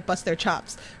going to like bust their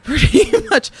chops pretty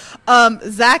much.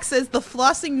 Zach says the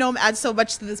flossing gnome adds so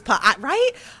much to this pot.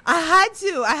 Right? I had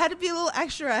to be a little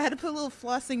extra. I had to put a little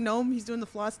flossing gnome. He's doing the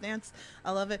floss dance. I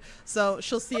love it. So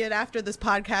she'll see it after this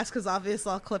podcast because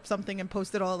obviously I'll clip something and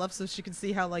post it all up so she can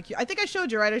see how like I think I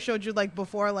showed you, right? I showed you like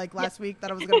before, like last week that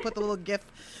I was going to put the little gif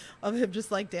of him just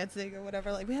like dancing or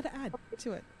whatever. Like we had to add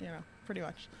to it, you know. Pretty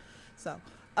much. So,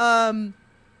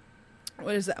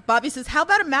 what is that? Bobby says, how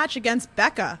about a match against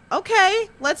Becca? Okay,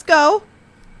 let's go.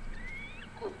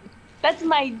 That's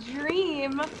my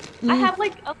dream. I have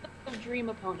like a list of dream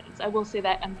opponents. I will say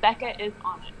that. And Becca is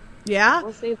on it. Yeah?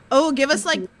 Oh, give us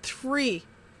like 3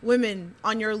 women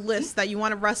on your list that you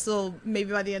want to wrestle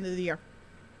maybe by the end of the year.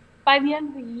 By the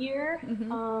end of the year?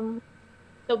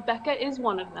 So Becca is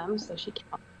one of them, so she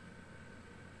counts.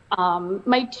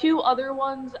 My 2 other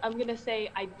ones, I'm going to say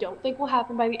I don't think will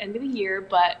happen by the end of the year,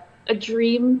 but a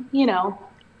dream, you know,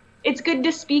 it's good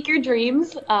to speak your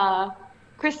dreams.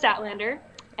 Chris Statlander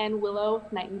and Willow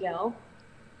Nightingale.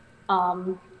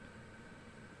 But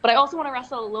I also want to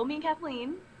wrestle Lomi and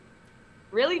Kathleen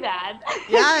really bad.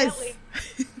 Yes.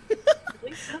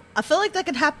 I feel like that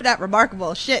could happen at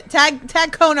Remarkable. Shit, tag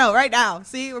Kono right now.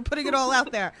 See, we're putting it all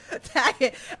out there. Tag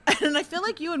it. And I feel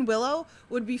like you and Willow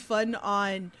would be fun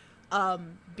on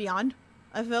Beyond.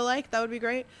 I feel like that would be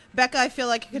great. Becca, I feel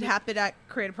like it could happen at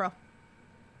Creative Pro.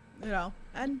 You know,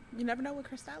 and you never know with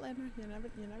Chris Statlander. You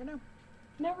never know.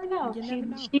 Never know. You never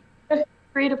know. She's a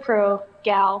Creative Pro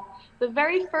gal, the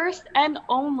very first and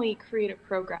only Creative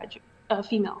Pro graduate,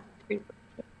 female Creative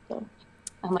Pro. So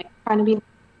I'm like trying to be.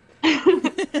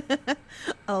 I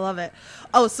love it.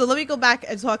 Oh, so let me go back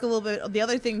and talk a little bit. The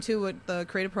other thing too with the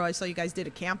Creative Pro, I saw you guys did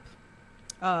a camp.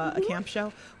 a camp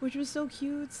show, which was so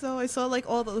cute. So I saw like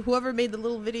all the whoever made the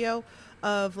little video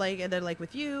of like, and then like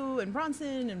with you and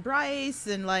Bronson and Bryce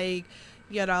and like,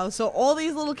 you know, so all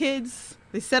these little kids,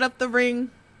 they set up the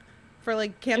ring for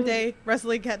like camp day,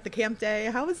 wrestling at the camp day.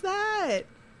 How was that?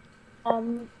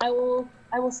 I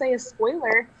will say a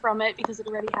spoiler from it because it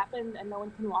already happened and no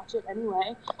one can watch it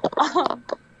anyway.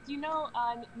 Do you know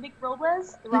Nick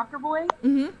Robles, the rocker boy?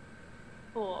 Mm-hmm.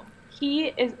 Cool. He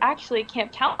is actually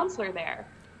camp counselor there.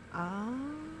 Oh.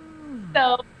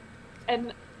 So,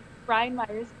 and Brian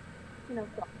Myers, you know,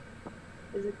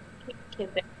 is a kid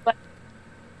there. But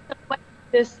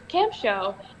this camp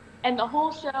show, and the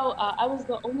whole show, I was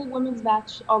the only women's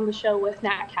match on the show with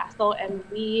Nat Castle, and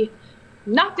we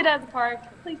knocked it out of the park.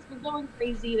 The place was going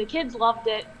crazy. The kids loved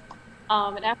it.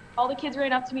 And after all the kids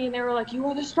ran up to me and they were like, "You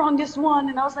are the strongest one,"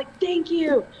 and I was like, "Thank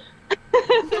you."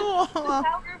 The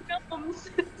power of gnomes.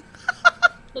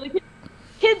 So the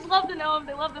kids love the gnome.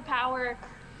 They love the power.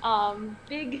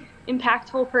 Big,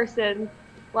 impactful person.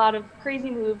 A lot of crazy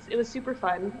moves. It was super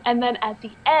fun. And then at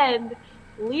the end,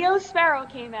 Leo Sparrow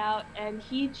came out and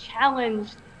he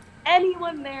challenged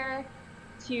anyone there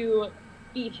to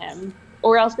beat him,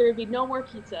 or else there would be no more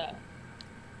pizza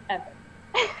ever.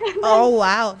 Oh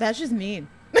wow, that's just mean.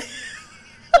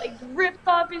 Like ripped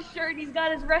off his shirt, he's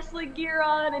got his wrestling gear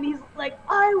on, and he's like,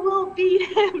 "I will beat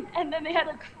him." And then they had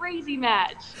a crazy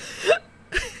match.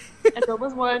 And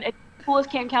Robles won, and coolest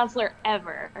camp counselor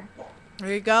ever.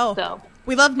 There you go. So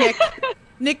we love Nick.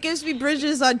 Nick gives me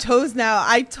bridges on toes now.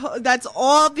 That's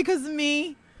all because of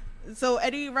me. So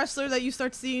any wrestler that you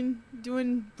start seeing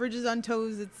doing bridges on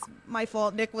toes, it's my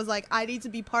fault. Nick was like, "I need to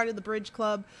be part of the bridge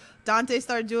club." Dante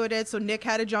started doing it, so Nick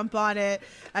had to jump on it.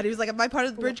 And he was like, "Am I part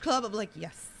of the bridge club?" I'm like,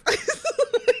 "Yes."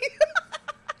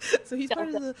 So he's part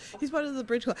of the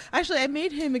bridge club. Actually, I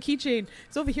made him a keychain.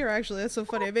 It's over here, actually. That's so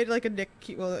funny. I made like a Nick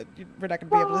key. Well, we're not going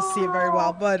to be able to see it very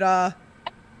well, but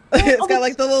it's got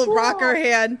like the little rocker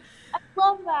hand. I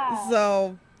love that.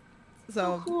 So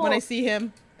cool. When I see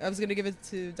him, I was going to give it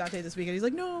to Dante this weekend. He's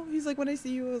like, "No." He's like, "When I see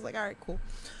you." I was like, "All right, cool."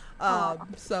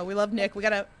 So we love Nick. We got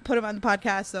to put him on the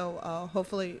podcast. So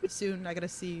hopefully soon I got to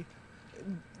see,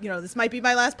 you know, this might be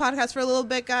my last podcast for a little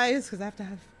bit, guys, because I have to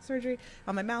have surgery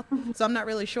on my mouth. So I'm not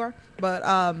really sure, but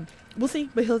we'll see.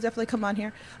 But he'll definitely come on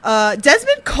here.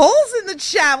 Desmond Cole's in the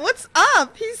chat. What's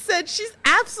up? He said she's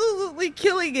absolutely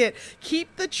killing it.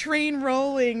 Keep the train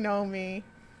rolling, Gnomie.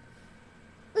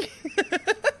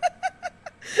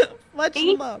 Much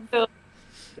love.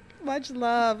 Much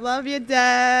love. Love you,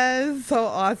 Des. So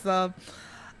awesome.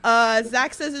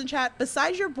 Zach says in chat,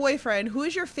 besides your boyfriend, who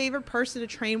is your favorite person to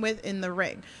train with in the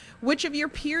ring? Which of your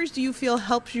peers do you feel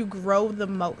helps you grow the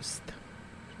most?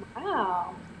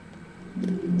 Wow.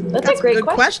 That's a great good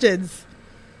questions.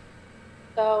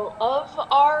 So, of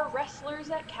our wrestlers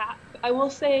at CAP, I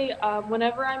will say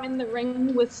whenever I'm in the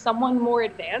ring with someone more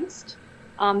advanced,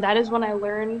 that is when I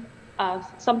learn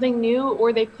something new,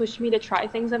 or they push me to try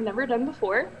things I've never done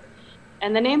before.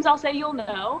 And the names I'll say you'll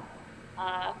know.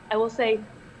 I will say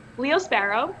Leo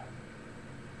Sparrow,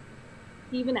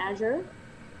 Steven Azure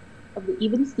of the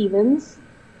Even Stevens,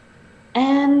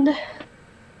 and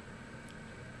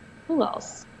who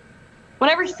else?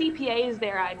 Whenever CPA is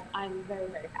there, I'm very,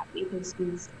 very happy because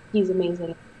he's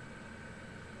amazing.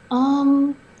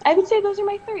 I would say those are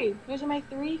my three. Those are my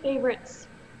three favorites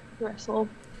to wrestle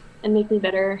and make me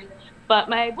better. But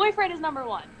my boyfriend is number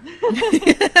one.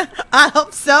 I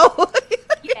hope so.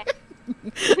 Yeah.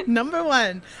 Number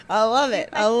one. I love it.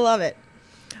 I love it.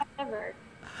 Ever.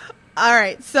 All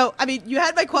right. So, I mean, you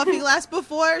had my coffee glass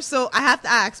before, so I have to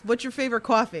ask, what's your favorite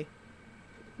coffee?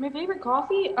 My favorite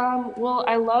coffee? Well,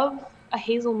 I love a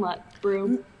hazelnut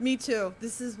brew. Me too.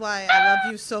 This is why I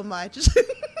love you so much.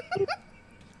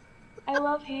 I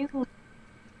love hazelnut.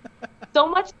 So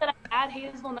much that I add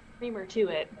hazelnut creamer to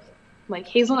it. Like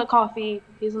hazelnut coffee,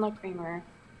 hazelnut creamer,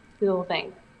 the whole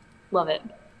thing. Love it.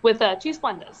 With 2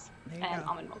 Splendas and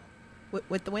almond milk.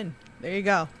 With the win. There you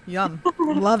go. Yum.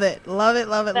 Love it. Love it.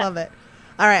 Love it. Love it.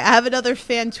 All right. I have another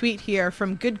fan tweet here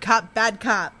from Good Cop, Bad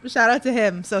Cop. Shout out to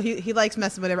him. So he likes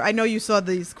messing with it. I know you saw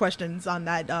these questions on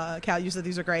that account. You said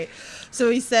these are great. So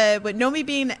he said, with Gnomie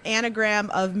being an anagram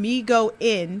of me go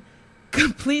in,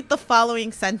 complete the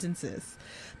following sentences.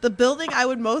 The building I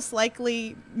would most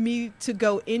likely me to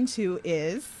go into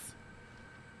is...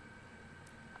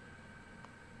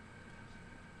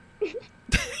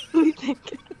 Let me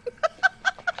think.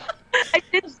 I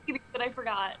did see these, but I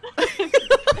forgot.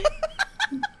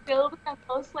 The building I'm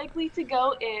most likely to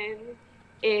go in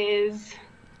is...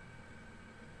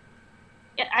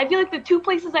 I feel like the 2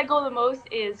 places I go the most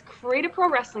is Creative Pro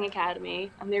Wrestling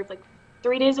Academy. I'm there like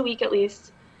 3 days a week at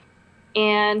least.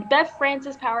 and Bev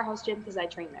Francis Powerhouse Gym because I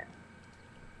train there.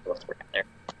 I love to work out there.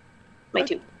 My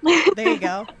two. There you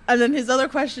go. And then his other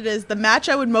question is, the match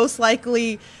I would most like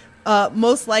me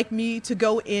to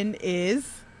go in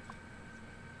is.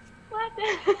 What?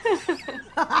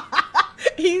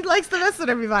 He likes to mess with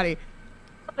everybody.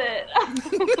 Love it.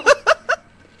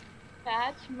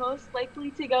 Match most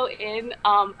likely to go in.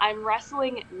 I'm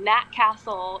wrestling Nat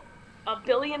Castle a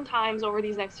billion times over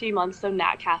these next few months. So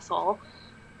Nat Castle,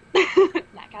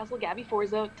 Gabby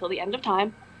Forza till the end of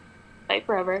time. Fight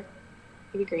forever.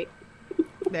 It'd be great.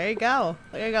 There you go.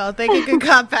 There you go. Thank you. Good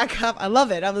cop, back up. I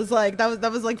love it. I was like,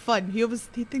 that was like fun. He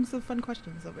thinks of fun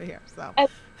questions over here. So,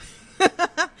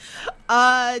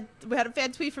 we had a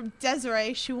fan tweet from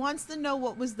Desiree. She wants to know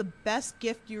what was the best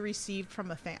gift you received from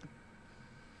a fan.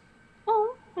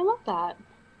 Oh, I love that.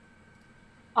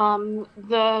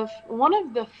 One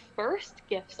of the first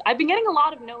gifts, I've been getting a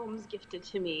lot of gnomes gifted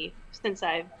to me since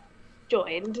I've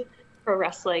joined pro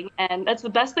wrestling, and that's the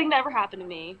best thing that ever happened to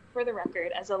me, for the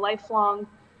record, as a lifelong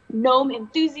gnome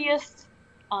enthusiast.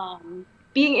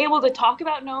 Being able to talk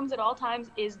about gnomes at all times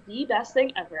is the best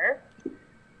thing ever.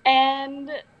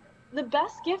 And the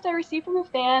best gift I received from a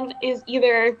fan is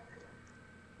either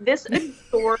this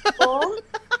adorable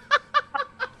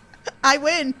I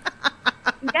win.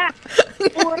 yeah,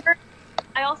 or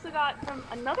I also got from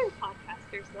another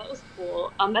podcaster, so that was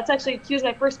cool. He was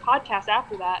my first podcast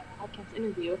after that podcast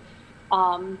interview.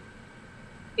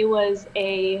 It was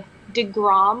a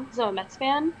DeGrom, so I'm a Mets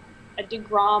fan, a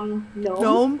DeGrom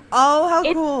gnome. Oh,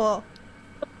 how cool.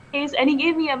 And he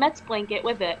gave me a Mets blanket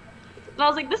with it. And I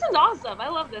was like, this is awesome. I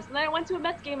love this. And then I went to a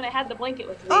Mets game and I had the blanket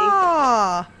with me.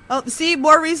 Oh, see,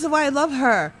 more reason why I love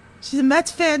her. She's a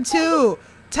Mets fan too.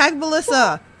 Tag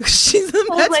Melissa. She's a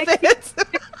Mets fan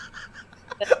too.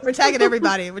 We're tagging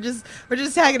everybody. We're just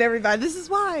tagging everybody. This is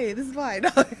why.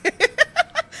 No.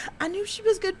 I knew she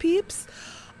was good, peeps.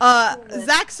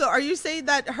 Zach, so are you saying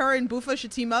that her and Bufa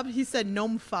should team up? He said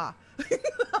Gnome Fa.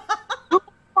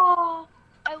 Oh,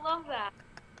 I love that.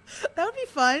 That would be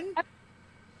fun.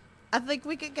 I think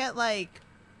we could get like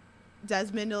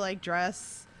Desmond to like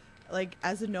dress like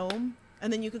as a gnome,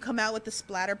 and then you could come out with the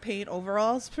splatter paint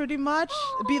overalls. Pretty much,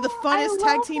 it'd be the funnest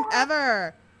tag team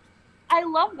ever. I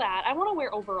love that. I want to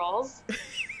wear overalls.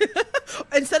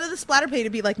 Instead of the splatter paint,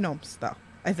 it'd be like gnomes, though.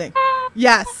 I think.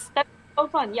 Yes. That's so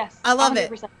fun. Yes. I love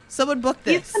 100%. it. Someone book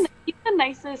this. He's the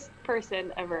nicest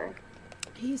person ever.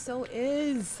 He so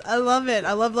is. I love it.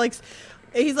 I love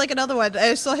he's like another one.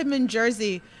 I saw him in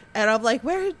Jersey. And I'm like,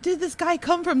 where did this guy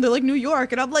come from? They're like, New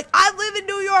York. And I'm like, I live in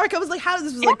New York. I was like,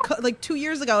 this was like 2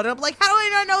 years ago. And I'm like, how do I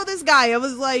not know this guy? I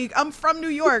was like, I'm from New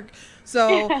York.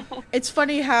 So it's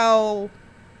funny how,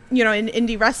 in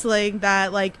indie wrestling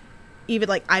that like, even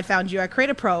like I found you at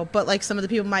Creative Pro, but like some of the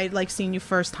people might like seen you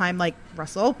first time like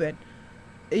Wrestle Open,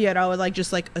 and like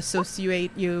just like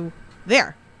associate you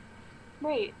there.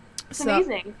 Right. It's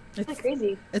amazing. It's like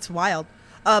crazy. It's wild.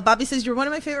 Bobby says, you're one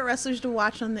of my favorite wrestlers to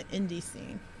watch on the indie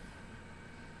scene.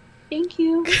 Thank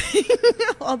you.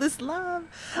 All this love.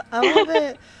 I love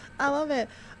it. I love it.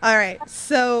 All right.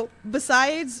 So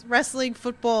besides wrestling,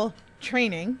 football,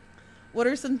 training, what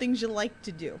are some things you like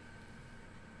to do?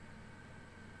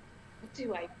 What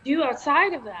do I do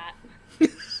outside of that?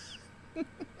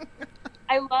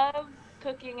 I love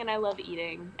cooking and I love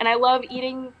eating. And I love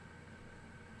eating.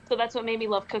 So that's what made me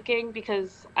love cooking,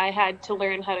 because I had to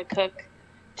learn how to cook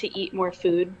to eat more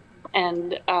food.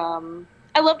 And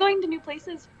I love going to new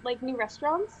places, like new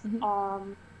restaurants.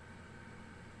 Mm-hmm.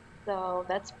 So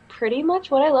that's pretty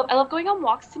much what I love. I love going on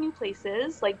walks to new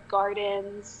places, like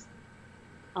gardens.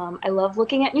 I love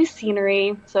looking at new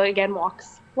scenery. So again,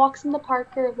 walks in the park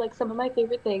are like some of my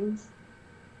favorite things.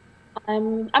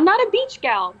 I'm not a beach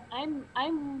gal.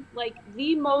 I'm like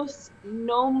the most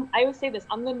gnome. I always say this.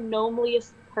 I'm the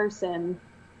gnomeliest person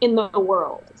in the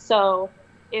world. So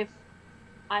if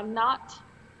I'm not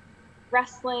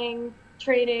wrestling,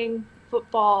 training,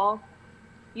 football,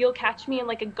 you'll catch me in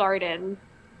like a garden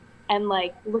and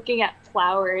like looking at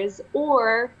flowers,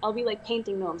 or I'll be like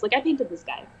painting gnomes. Like I painted this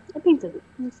guy.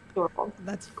 It's adorable.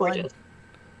 That's gorgeous.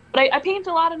 But I paint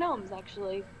a lot of gnomes,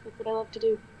 actually. That's what I love to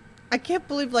do. I can't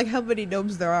believe like how many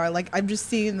gnomes there are. Like I'm just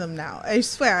seeing them now. I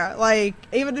swear. Like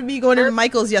even to me going to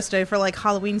Michael's yesterday for like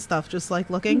Halloween stuff, just like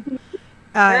looking.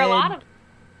 There are a lot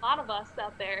of us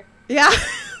out there. Yeah.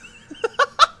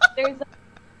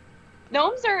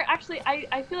 Gnomes are actually,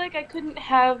 I feel like I couldn't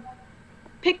have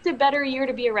picked a better year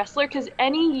to be a wrestler, because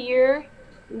any year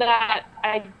that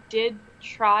I did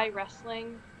try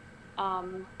wrestling,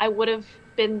 I would have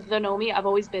been the Gnomie. I've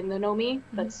always been the Gnomie.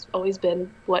 Mm-hmm. That's always been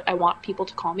what I want people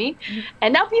to call me. Mm-hmm.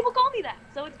 And now people call me that,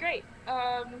 so it's great.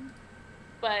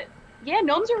 But Yeah,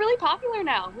 gnomes are really popular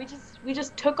now. We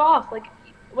just took off. Like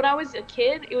when I was a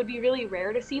kid, it would be really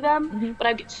rare to see them, but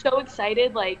I'd get so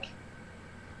excited like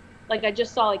I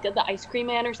just saw like the ice cream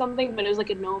man or something, but it was like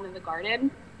a gnome in the garden.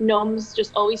 Gnomes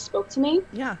just always spoke to me.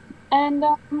 Yeah. And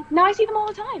now I see them all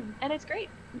the time, and it's great.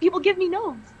 People give me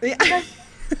gnomes. Yeah.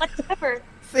 Like ever.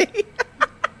 See?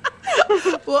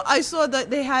 Well, I saw that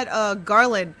they had a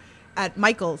garland at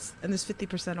Michael's, and there's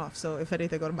 50% off. So if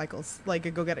anything, go to Michael's, like,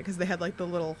 and go get it, because they had like the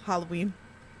little Halloween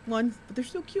ones. But they're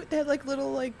so cute. They had like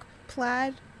little like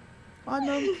plaid on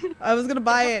them. I was gonna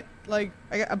buy it. Like,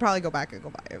 I'll probably go back and go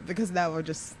buy it because now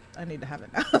I need to have it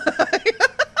now.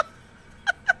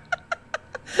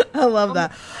 I love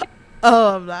that. I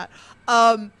love that.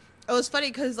 It was funny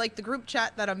because like the group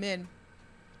chat that I'm in,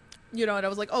 you know, and I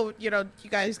was like, oh, you know, you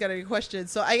guys got any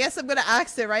questions? So I guess I'm gonna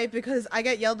ask it, right? Because I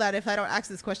get yelled at if I don't ask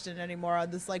this question anymore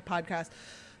on this like podcast.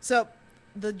 So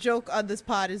the joke on this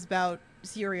pod is about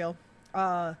cereal,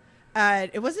 and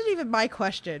it wasn't even my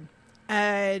question.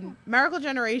 And Miracle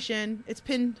Generation, it's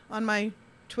pinned on my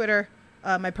Twitter,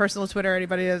 my personal Twitter.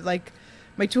 Anybody that's like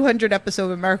my 200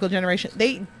 episode of Miracle Generation,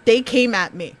 they came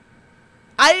at me.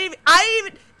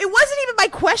 It wasn't even my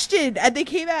question, and they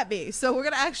came at me. So we're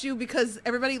gonna ask you because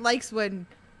everybody likes when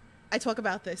I talk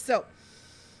about this. So,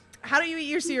 how do you eat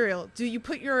your cereal? Do you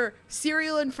put your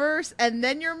cereal in first and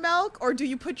then your milk, or do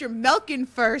you put your milk in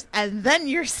first and then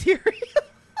your cereal?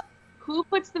 Who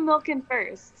puts the milk in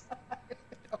first?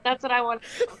 That's what I want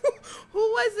to know. Who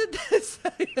was it that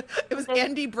said it? It was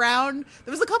Andy Brown.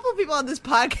 There was a couple of people on this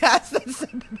podcast that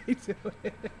said that they do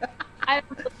it. I've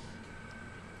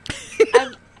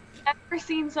never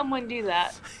seen someone do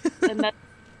that. And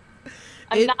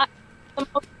I'm not the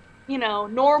most,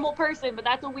 normal person, but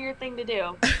that's a weird thing to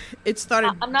do. It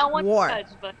started I'm not one war. to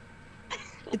judge, but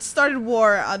It started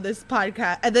war on this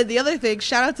podcast. And then the other thing,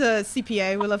 shout out to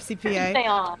CPA. We love CPA. What were they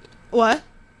on? What?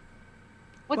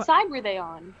 What side were they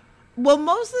on? Well,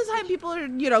 most of the time people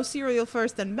are, cereal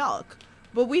first and milk.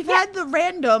 But we've had the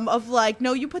random of like,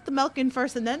 no, you put the milk in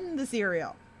first and then the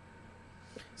cereal.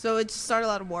 So it started a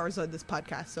lot of wars on this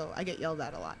podcast, so I get yelled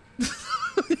at a lot.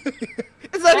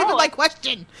 It's not even my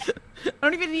question. I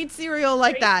don't even eat cereal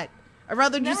like that. I'd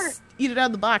rather just eat it out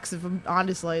of the box if I'm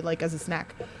honestly, like, as a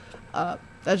snack.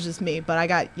 That's just me, but I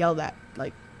got yelled at,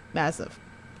 like, massive.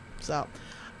 So,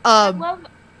 I love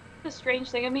the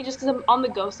strange thing of me, just because I'm on the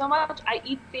go so much. I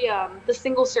eat the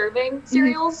single serving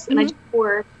cereals, and I just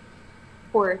pour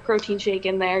a protein shake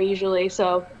in there usually.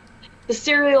 So the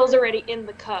cereal's already in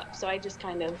the cup, so I just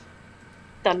kind of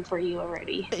done for you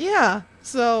already. Yeah.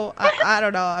 So I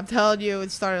don't know. I'm telling you,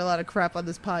 it started a lot of crap on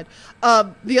this pod.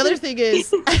 The other thing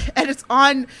is, and it's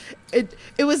on. It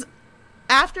was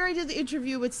after I did the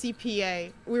interview with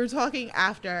CPA. We were talking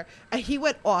after, and he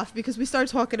went off because we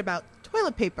started talking about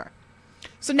toilet paper.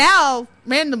 So now,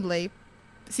 randomly,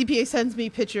 CPA sends me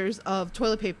pictures of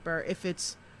toilet paper if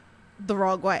it's the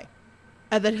wrong way.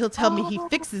 And then he'll tell me he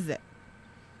fixes it.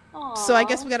 Aww. So I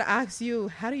guess we got to ask you,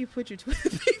 how do you put your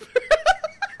toilet paper?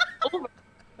 Over.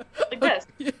 Like this.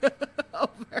 Yeah,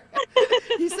 over.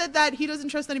 He said that he doesn't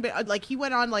trust anybody. Like, he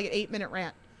went on like an 8-minute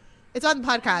rant. It's on the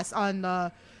podcast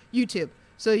on YouTube.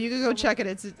 So you can go check it.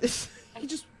 It's he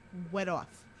just went off.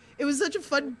 It was such a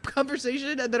fun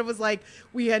conversation, and then it was like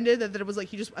we ended, and then it was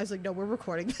like I was like, no, we're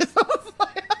recording this. I was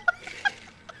like,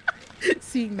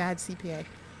 seeing mad CPA.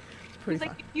 Pretty fun.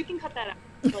 Like, you can cut that out.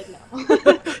 Like,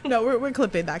 no. No, we're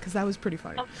clipping that because that was pretty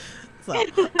funny. So,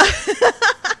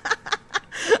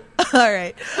 all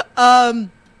right.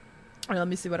 Let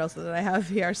me see what else that I have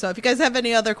here. So if you guys have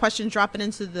any other questions, drop it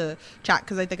into the chat,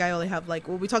 because I think I only have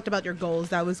we talked about your goals.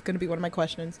 That was going to be one of my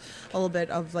questions, a little bit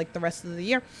of like the rest of the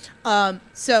year.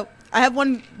 So I have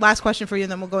one last question for you,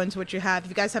 and then we'll go into what you have. If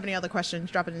you guys have any other questions,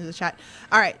 drop it into the chat.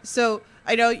 All right. So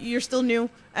I know you're still new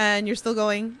and you're still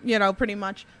going, pretty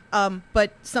much.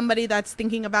 But somebody that's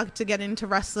thinking about to get into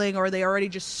wrestling, or they already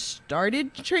just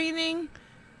started training,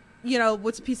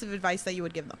 what's a piece of advice that you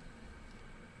would give them?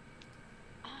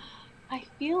 I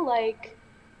feel like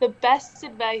the best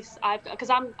advice because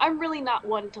I'm really not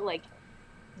one to like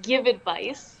give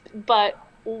advice, but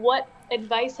what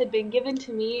advice had been given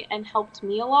to me and helped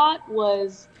me a lot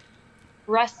was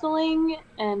wrestling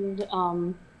and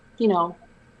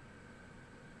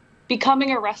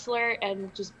becoming a wrestler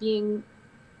and just being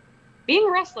a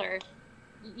wrestler.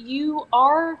 You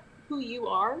are who you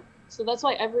are, so that's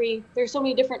why there's so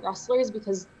many different wrestlers,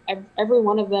 because every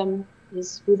one of them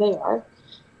is who they are.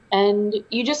 And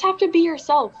you just have to be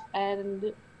yourself,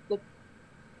 and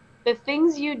the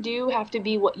things you do have to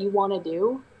be what you want to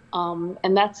do,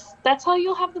 and that's how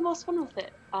you'll have the most fun with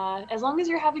it. As long as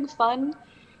you're having fun,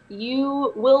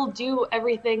 you will do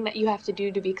everything that you have to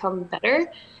do to become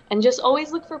better, and just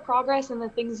always look for progress and the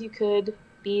things you could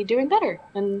be doing better.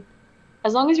 And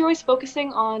as long as you're always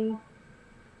focusing on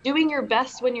doing your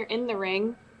best when you're in the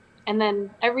ring, and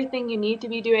then everything you need to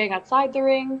be doing outside the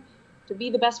ring to be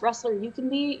the best wrestler you can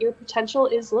be, your potential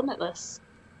is limitless.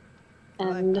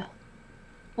 And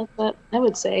that's what I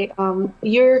would say.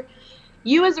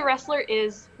 You as a wrestler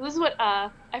is, this is what, I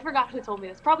forgot who told me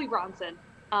this, probably Bronson.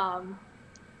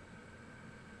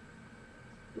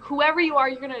 Whoever you are,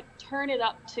 you're going to turn it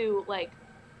up to like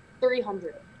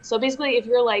 300. So basically, if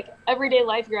you're like everyday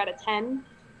life, you're at a 10.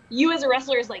 You as a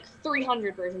wrestler is like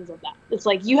 300 versions of that. It's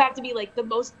like you have to be like the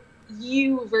most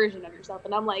you version of yourself.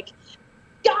 And I'm like,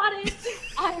 got it!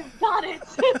 I've got it!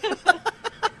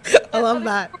 I love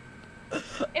that.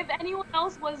 If anyone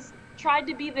else tried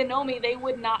to be the Gnomie, they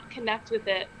would not connect with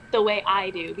it the way I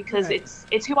do, because it's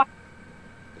who I am.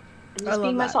 I'm just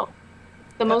being myself.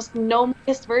 The most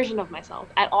Gnomiest version of myself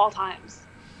at all times.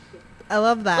 I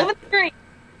love that. Living the dream.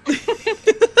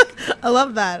 I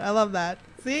love that.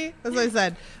 See? That's what I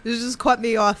said. This just caught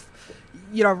me off,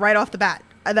 right off the bat.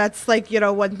 And that's like,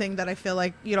 one thing that I feel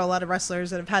like, a lot of wrestlers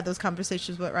that have had those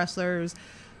conversations with wrestlers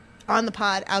on the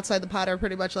pod, outside the pod, are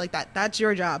pretty much like that. That's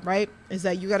your job, right? Is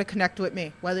that you got to connect with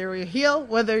me, whether you're a heel,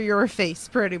 whether you're a face,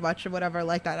 pretty much, or whatever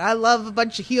like that. I love a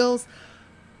bunch of heels.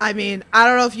 I mean, I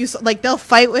don't know if you, like, they'll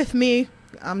fight with me.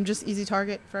 I'm just easy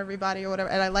target for everybody or whatever.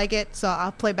 And I like it. So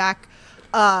I'll play back.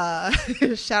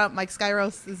 Shout out Mike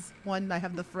Skyros is one I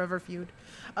have the forever feud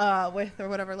with, or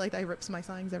whatever, like that. He rips my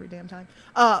signs every damn time.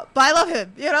 But I love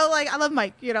him, like I love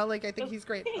Mike, like I think he's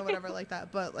great or whatever like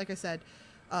that. But like I said,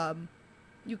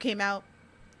 you came out,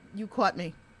 you caught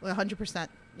me 100%,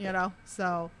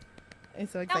 so I'm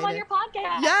so excited. I'm on your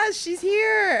podcast. Yes, she's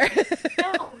here.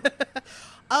 No.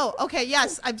 Oh, okay.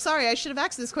 Yes, I'm sorry. I should have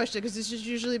asked this question because this is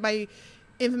usually my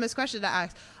infamous question to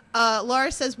ask.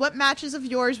 Laura says, what matches of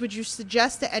yours would you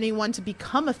suggest to anyone to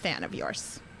become a fan of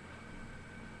yours?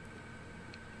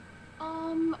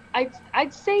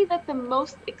 I'd say that the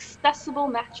most accessible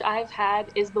match I've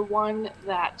had is the one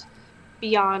that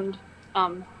Beyond,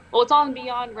 it's on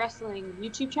Beyond Wrestling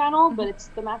YouTube channel, but it's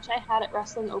the match I had at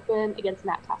Wrestling Open against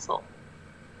Matt Castle.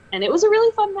 And it was a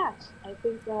really fun match. I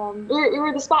think we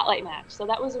were the spotlight match, so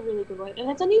that was a really good one.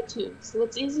 And it's on YouTube, so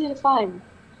it's easy to find.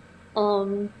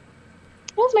 What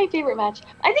was my favorite match?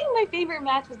 I think my favorite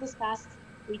match was this past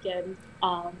weekend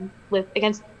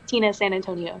against Tina San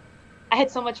Antonio. I had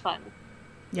so much fun.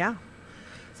 Yeah.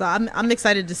 So I'm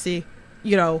excited to see,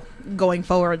 going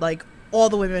forward, like all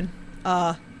the women,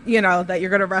 that you're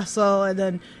going to wrestle. And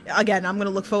then, again, I'm going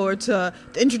to look forward to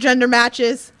the intergender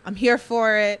matches. I'm here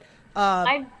for it.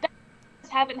 That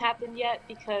haven't happened yet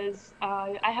because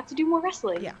I have to do more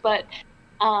wrestling. Yeah. But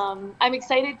I'm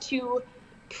excited to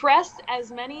press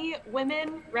as many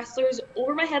women wrestlers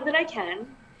over my head that I can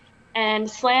and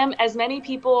slam as many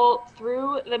people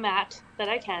through the mat that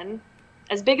I can,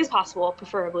 as big as possible,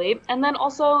 preferably, and then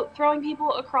also throwing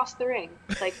people across the ring,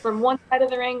 like from one side of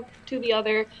the ring to the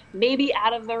other, maybe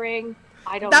out of the ring.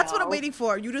 I don't know. That's what I'm waiting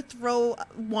for, you to throw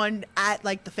one at,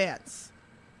 like, the fans.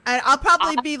 And I'll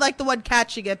probably be, like, the one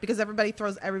catching it because everybody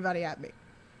throws everybody at me.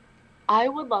 I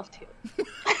would love to.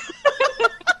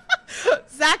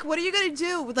 Zach, what are you going to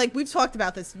do? Like, we've talked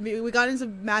about this. We got into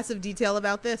massive detail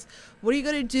about this. What are you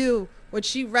going to do when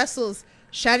she wrestles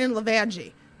Shannon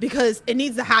Levangie? Because it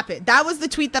needs to happen. That was the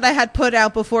tweet that I had put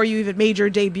out before you even made your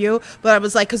debut. But I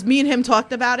was like, because me and him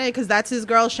talked about it, because that's his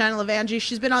girl, Shannon Levangie.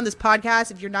 She's been on this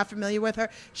podcast, if you're not familiar with her.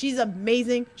 She's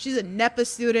amazing. She's a NEPA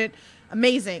student.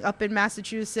 Amazing. Up in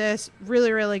Massachusetts.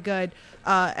 Really, really good.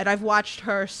 And I've watched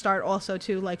her start also,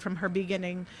 too, like from her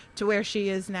beginning to where she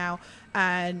is now.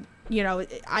 And,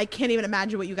 I can't even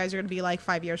imagine what you guys are going to be like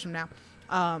 5 years from now.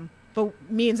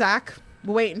 But me and Zach,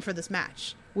 we're waiting for this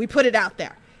match. We put it out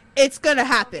there. It's going to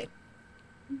happen.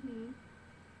 Mm-hmm.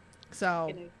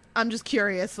 So I'm just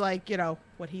curious, like,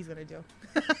 what he's going to do.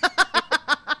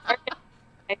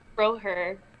 I throw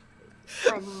her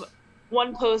from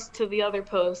one post to the other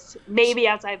post, maybe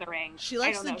outside the ring. She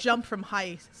likes to jump from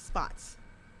high spots.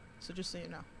 So just so you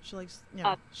know. She likes,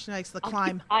 she likes to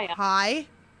climb high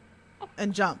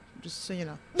and jump, just so you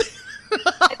know.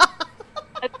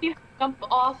 I see her jump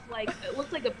off, like, it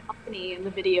looked like a balcony in the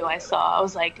video I saw. I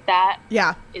was like, that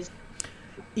is...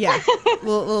 Yeah,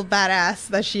 little badass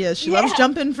that she is. She loves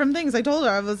jumping from things. I told her,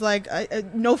 I was like,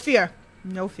 no fear.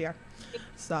 No fear.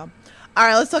 So, all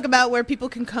right, let's talk about where people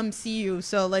can come see you.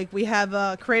 So, like, we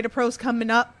have Creator Pros coming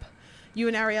up. You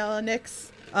and Ariella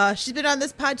Nix. She's been on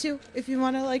this pod, too, if you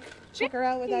want to, like, check her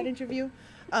out with that interview.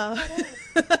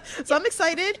 So I'm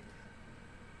excited.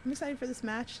 I'm excited for this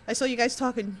match. I saw you guys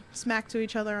talking smack to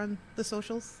each other on the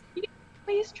socials. He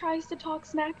always tries to talk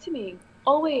smack to me.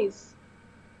 Always.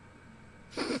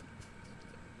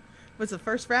 What's the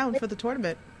first round for the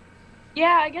tournament?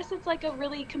 Yeah, I guess it's like a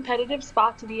really competitive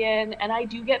spot to be in, and I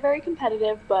do get very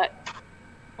competitive, but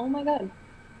oh my god.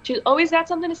 She's always got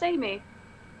something to say to me.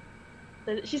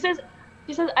 She says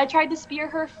I tried to spear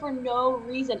her for no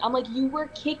reason. I'm like, you were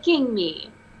kicking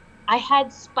me. I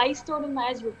had spice thrown in my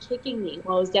eyes, you were kicking me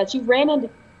while I was down. She ran in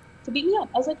to beat me up.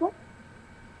 I was like, what?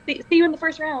 See you in the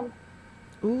first round.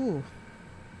 Ooh.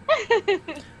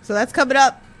 So that's coming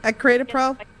up at Creative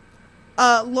Pro.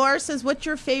 Laura says, what's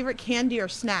your favorite candy or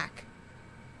snack?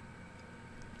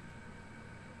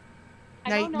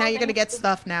 Now you're going to get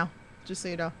stuff now, just so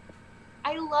you know.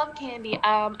 I love candy.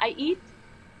 I eat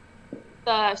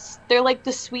they're like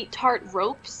the sweet tart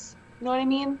ropes. You know what I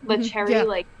mean? The cherry,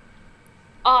 like,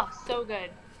 oh, so good.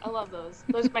 I love those.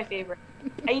 Those are my favorite.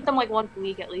 I eat them like once a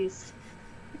week at least.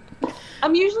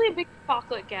 I'm usually a big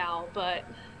chocolate gal, but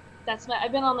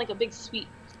I've been on like a big sweet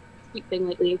thing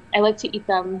lately. I like to eat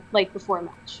them like before a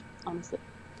match, honestly.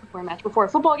 Before a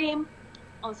football game,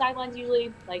 on the sidelines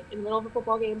usually, like in the middle of a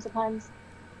football game sometimes.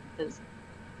 A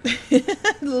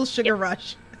little sugar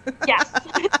rush. Yes.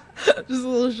 Just a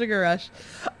little sugar rush.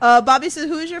 Bobby says,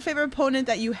 who is your favorite opponent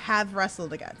that you have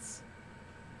wrestled against?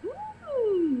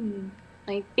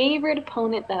 My favorite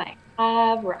opponent that I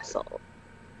have wrestled.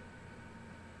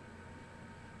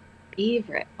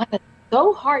 Favorite. That's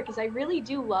so hard because I really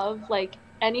do love like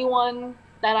anyone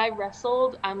that I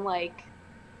wrestled. I'm like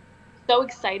so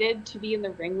excited to be in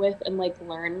the ring with and like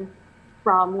learn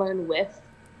with.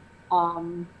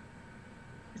 What's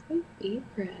my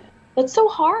favorite? That's so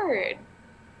hard.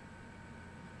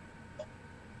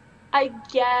 I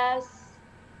guess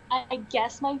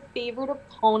my favorite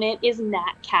opponent is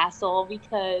Nat Castle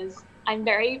because I'm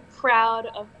very proud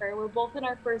of her. We're both in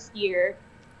our first year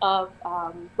of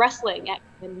wrestling,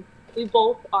 and we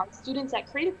both are students at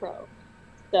Creative Pro.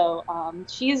 So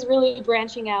she's really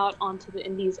branching out onto the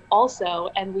indies also,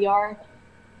 and we are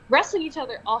wrestling each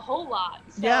other a whole lot.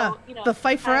 So, yeah, you know, the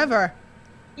fight forever.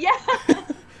 Yeah.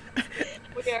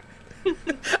 We are.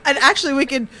 And actually, we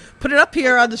can put it up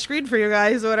here on the screen for you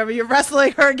guys or whatever. You're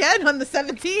wrestling her again on the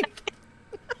 17th.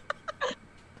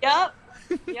 Yep.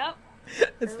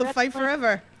 It's the fight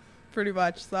forever, pretty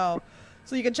much. So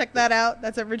you can check that out.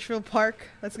 That's at Ridgefield Park.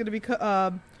 That's going to be,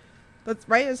 that's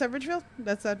right. Is that Ridgefield?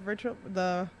 That's at Ridgefield,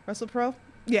 the Wrestle Pro.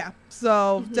 Yeah.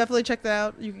 So definitely check that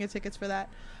out. You can get tickets for that.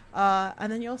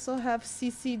 And then you also have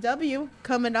CCW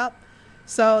coming up.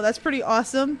 So that's pretty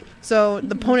awesome. So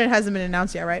the opponent hasn't been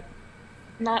announced yet, right?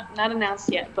 Not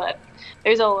announced yet, but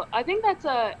I think that's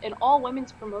an all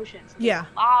women's promotion. So yeah.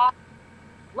 A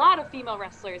lot of female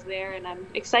wrestlers there, and I'm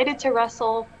excited to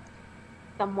wrestle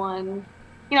someone.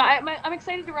 You know, I'm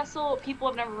excited to wrestle people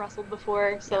I've never wrestled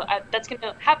before. So that's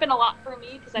gonna happen a lot for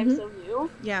me because I'm so new.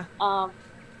 Yeah. So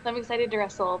I'm excited to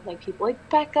wrestle like people like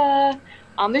Becca.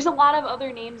 There's a lot of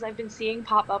other names I've been seeing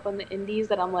pop up on the indies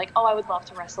that I'm like, oh, I would love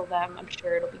to wrestle them. I'm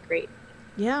sure it'll be great.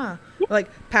 Yeah. Like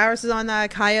Paris is on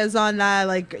that, Kaya's on that,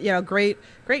 like, you know, great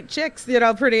chicks, you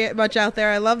know, pretty much out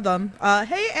there. I love them.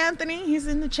 Hey Anthony, he's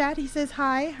in the chat. He says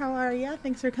hi, how are you?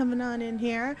 Thanks for coming on in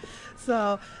here.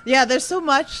 So yeah, there's so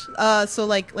much. So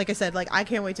like I said, like I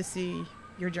can't wait to see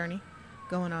your journey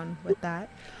going on with that.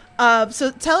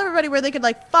 So tell everybody where they could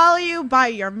like follow you, buy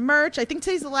your merch. I think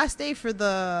today's the last day for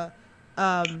the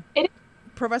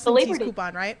Pro Wrestling Tees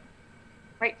coupon, right?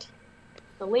 Right.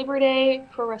 The Labor Day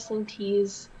Pro Wrestling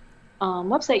Tees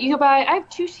website. You can buy. I have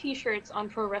 2 T-shirts on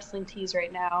Pro Wrestling Tees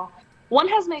right now. One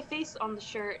has my face on the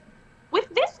shirt with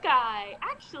this guy.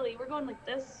 Actually, we're going like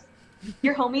this.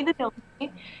 Your homie, the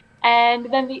Gnomie. And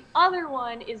then the other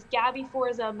one is Gabby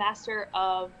Forza, Master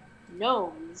of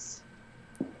Gnomes.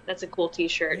 That's a cool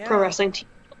T-shirt. Yeah. Pro Wrestling Tees.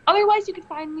 Otherwise, you can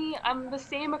find me. I'm the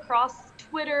same across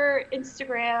Twitter,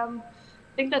 Instagram.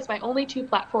 I think that's my only 2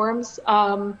 platforms.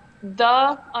 _Gnomie.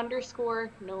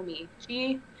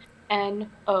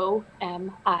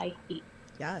 GNOMIE.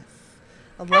 Yes.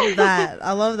 I love that.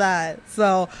 I love that.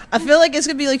 So I feel like it's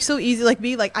gonna be like so easy. Like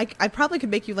me, like I probably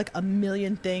could make you like a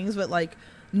million things, but like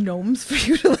gnomes for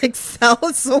you to like sell.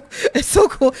 It's so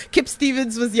cool. Kip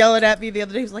Stevens was yelling at me the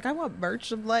other day. He was like, I want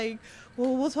merch. I'm like,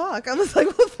 well, we'll talk. I was like,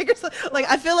 we'll figure something. Like,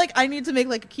 I feel like I need to make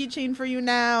like a keychain for you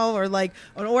now, or like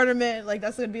an ornament. Like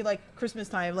that's gonna be like Christmas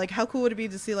time. Like, how cool would it be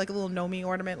to see like a little Gnomie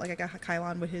ornament? Like I got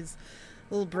Kylon with his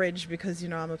little bridge because you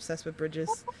know I'm obsessed with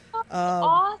bridges.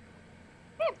 Awesome.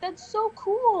 That's so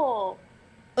cool.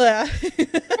 Yeah.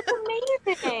 That's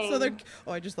amazing. So they're.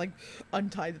 Oh, I just like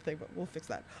untied the thing, but we'll fix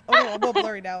that. Oh no, I'm all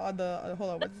blurry now on the. Hold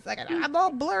on 1 second. I'm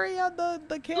all blurry on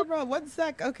the camera. 1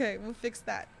 sec. Okay, we'll fix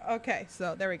that. Okay,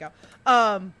 so there we go.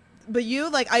 But you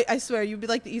like I swear you'd be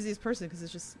like the easiest person because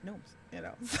it's just gnomes, you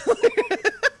know.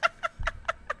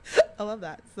 I love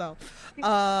that. So,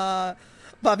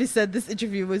 Bobby said this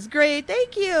interview was great.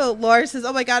 Thank you. Laura says,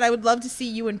 "Oh my God, I would love to see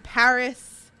you in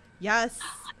Paris." Yes,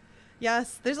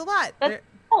 yes. There's a lot. That's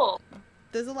cool.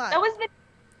 There's a lot. That was the.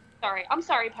 Sorry, I'm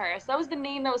sorry, Paris. That was the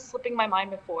name that was slipping my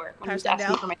mind before when Paris you was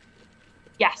asking Dendale? for my.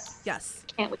 Yes. Yes.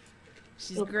 Can't wait.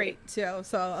 She's great too.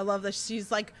 So I love that she's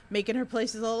like making her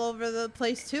places all over the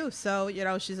place too. So, you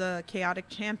know, she's a chaotic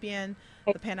champion,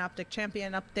 the panoptic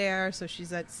champion up there. So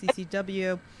she's at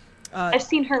CCW. I've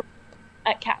seen her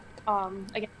at Cap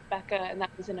against Becca, and that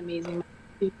was an amazing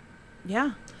match.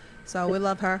 Yeah. So we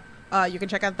love her. You can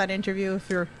check out that interview if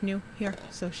you're new here.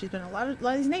 So she's been a lot of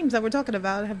these names that we're talking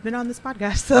about have been on this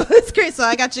podcast. So it's great. So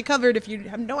I got you covered if you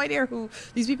have no idea who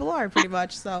these people are, pretty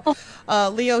much. So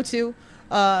Leo too.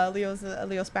 Leo's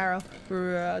Leo Sparrow we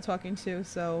were talking to.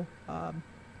 So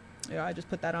you know, I just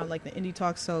put that on like the indie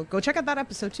talk. So go check out that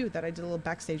episode too that I did a little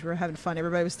backstage. We were having fun.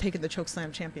 Everybody was taking the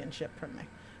Chokeslam championship from me.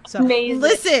 So Amazing.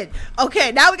 listen,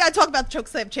 okay, now we gotta talk about the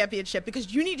Chokeslam championship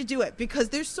because you need to do it because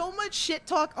there's so much shit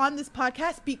talk on this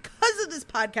podcast because of this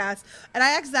podcast. And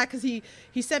I asked Zach because he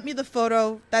sent me the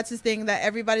photo. That's his thing that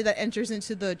everybody that enters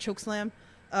into the Chokeslam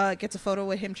gets a photo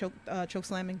with him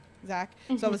chokeslamming Zach.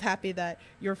 Mm-hmm. So I was happy that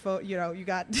your photo, you know, you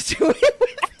got to do it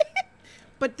with it.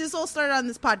 But this all started on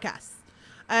this podcast,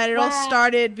 and it all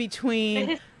started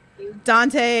between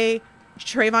Dante,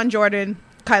 Trayvon Jordan,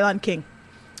 Kylon King.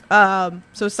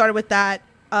 So it started with that.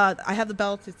 I have the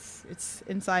belt. It's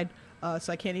inside,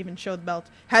 so I can't even show the belt.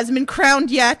 Hasn't been crowned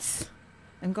yet.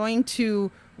 I'm going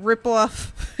to rip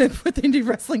off and put the Indie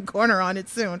Wrestling Corner on it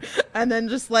soon, and then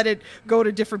just let it go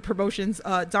to different promotions.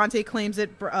 Dante claims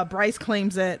it. Bryce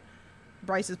claims it.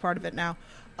 Bryce is part of it now.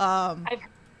 I've heard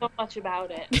so much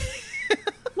about it.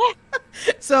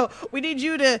 So we need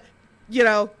you to, you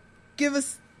know, give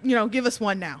us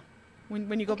one now.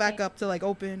 When you go back up to like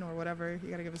open or whatever, you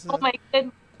gotta give us. Oh my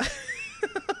goodness!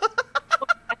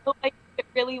 I hope I did it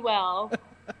really well.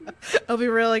 It'll be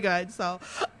really good. So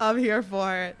I'm here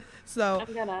for it. So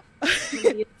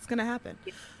it's gonna happen.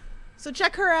 So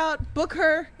check her out. Book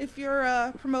her if you're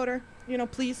a promoter. You know,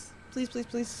 please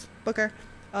book her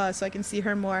so I can see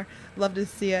her more. Love to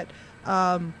see it.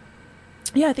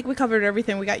 Yeah, I think we covered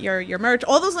everything. We got your merch.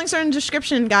 All those links are in the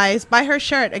description, guys. Buy her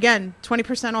shirt. Again,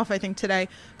 20% off, I think, today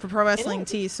for Pro Wrestling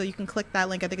Tees. So you can click that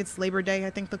link. I think it's Labor Day, I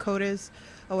think the code is,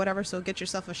 or whatever. So get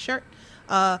yourself a shirt.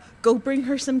 Go bring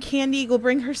her some candy. Go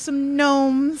bring her some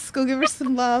gnomes. Go give her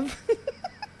some love.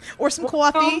 Or some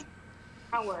coffee.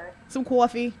 Some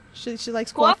coffee. She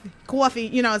likes coffee. Coffee.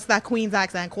 You know, it's that Queen's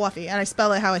accent, coffee. And I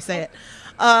spell it how I say it.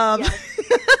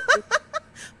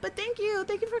 But thank you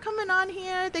for coming on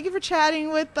here. Thank you for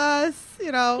chatting with us.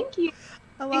 You know, thank you.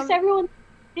 Thanks everyone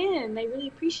in. I really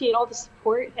appreciate all the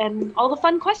support and all the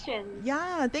fun questions.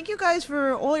 Yeah, thank you guys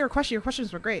for all your questions. Your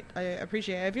questions were great. I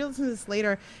appreciate it. If you listen to this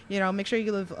later, you know, make sure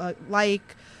you leave a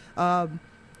like, you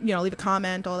know, leave a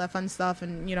comment, all that fun stuff,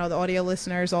 and you know, the audio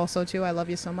listeners also too. I love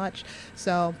you so much.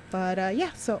 So, but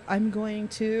yeah, so I'm going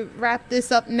to wrap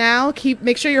this up now.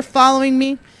 Make sure you're following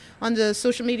me on the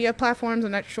social media platforms.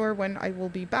 I'm not sure when I will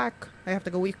be back. I have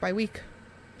to go week by week.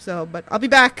 So, but I'll be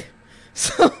back.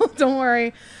 So don't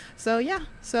worry. So yeah,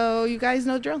 so you guys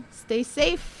know the drill. Stay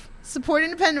safe. Support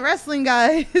independent wrestling,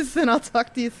 guys. And I'll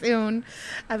talk to you soon.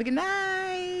 Have a good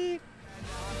night.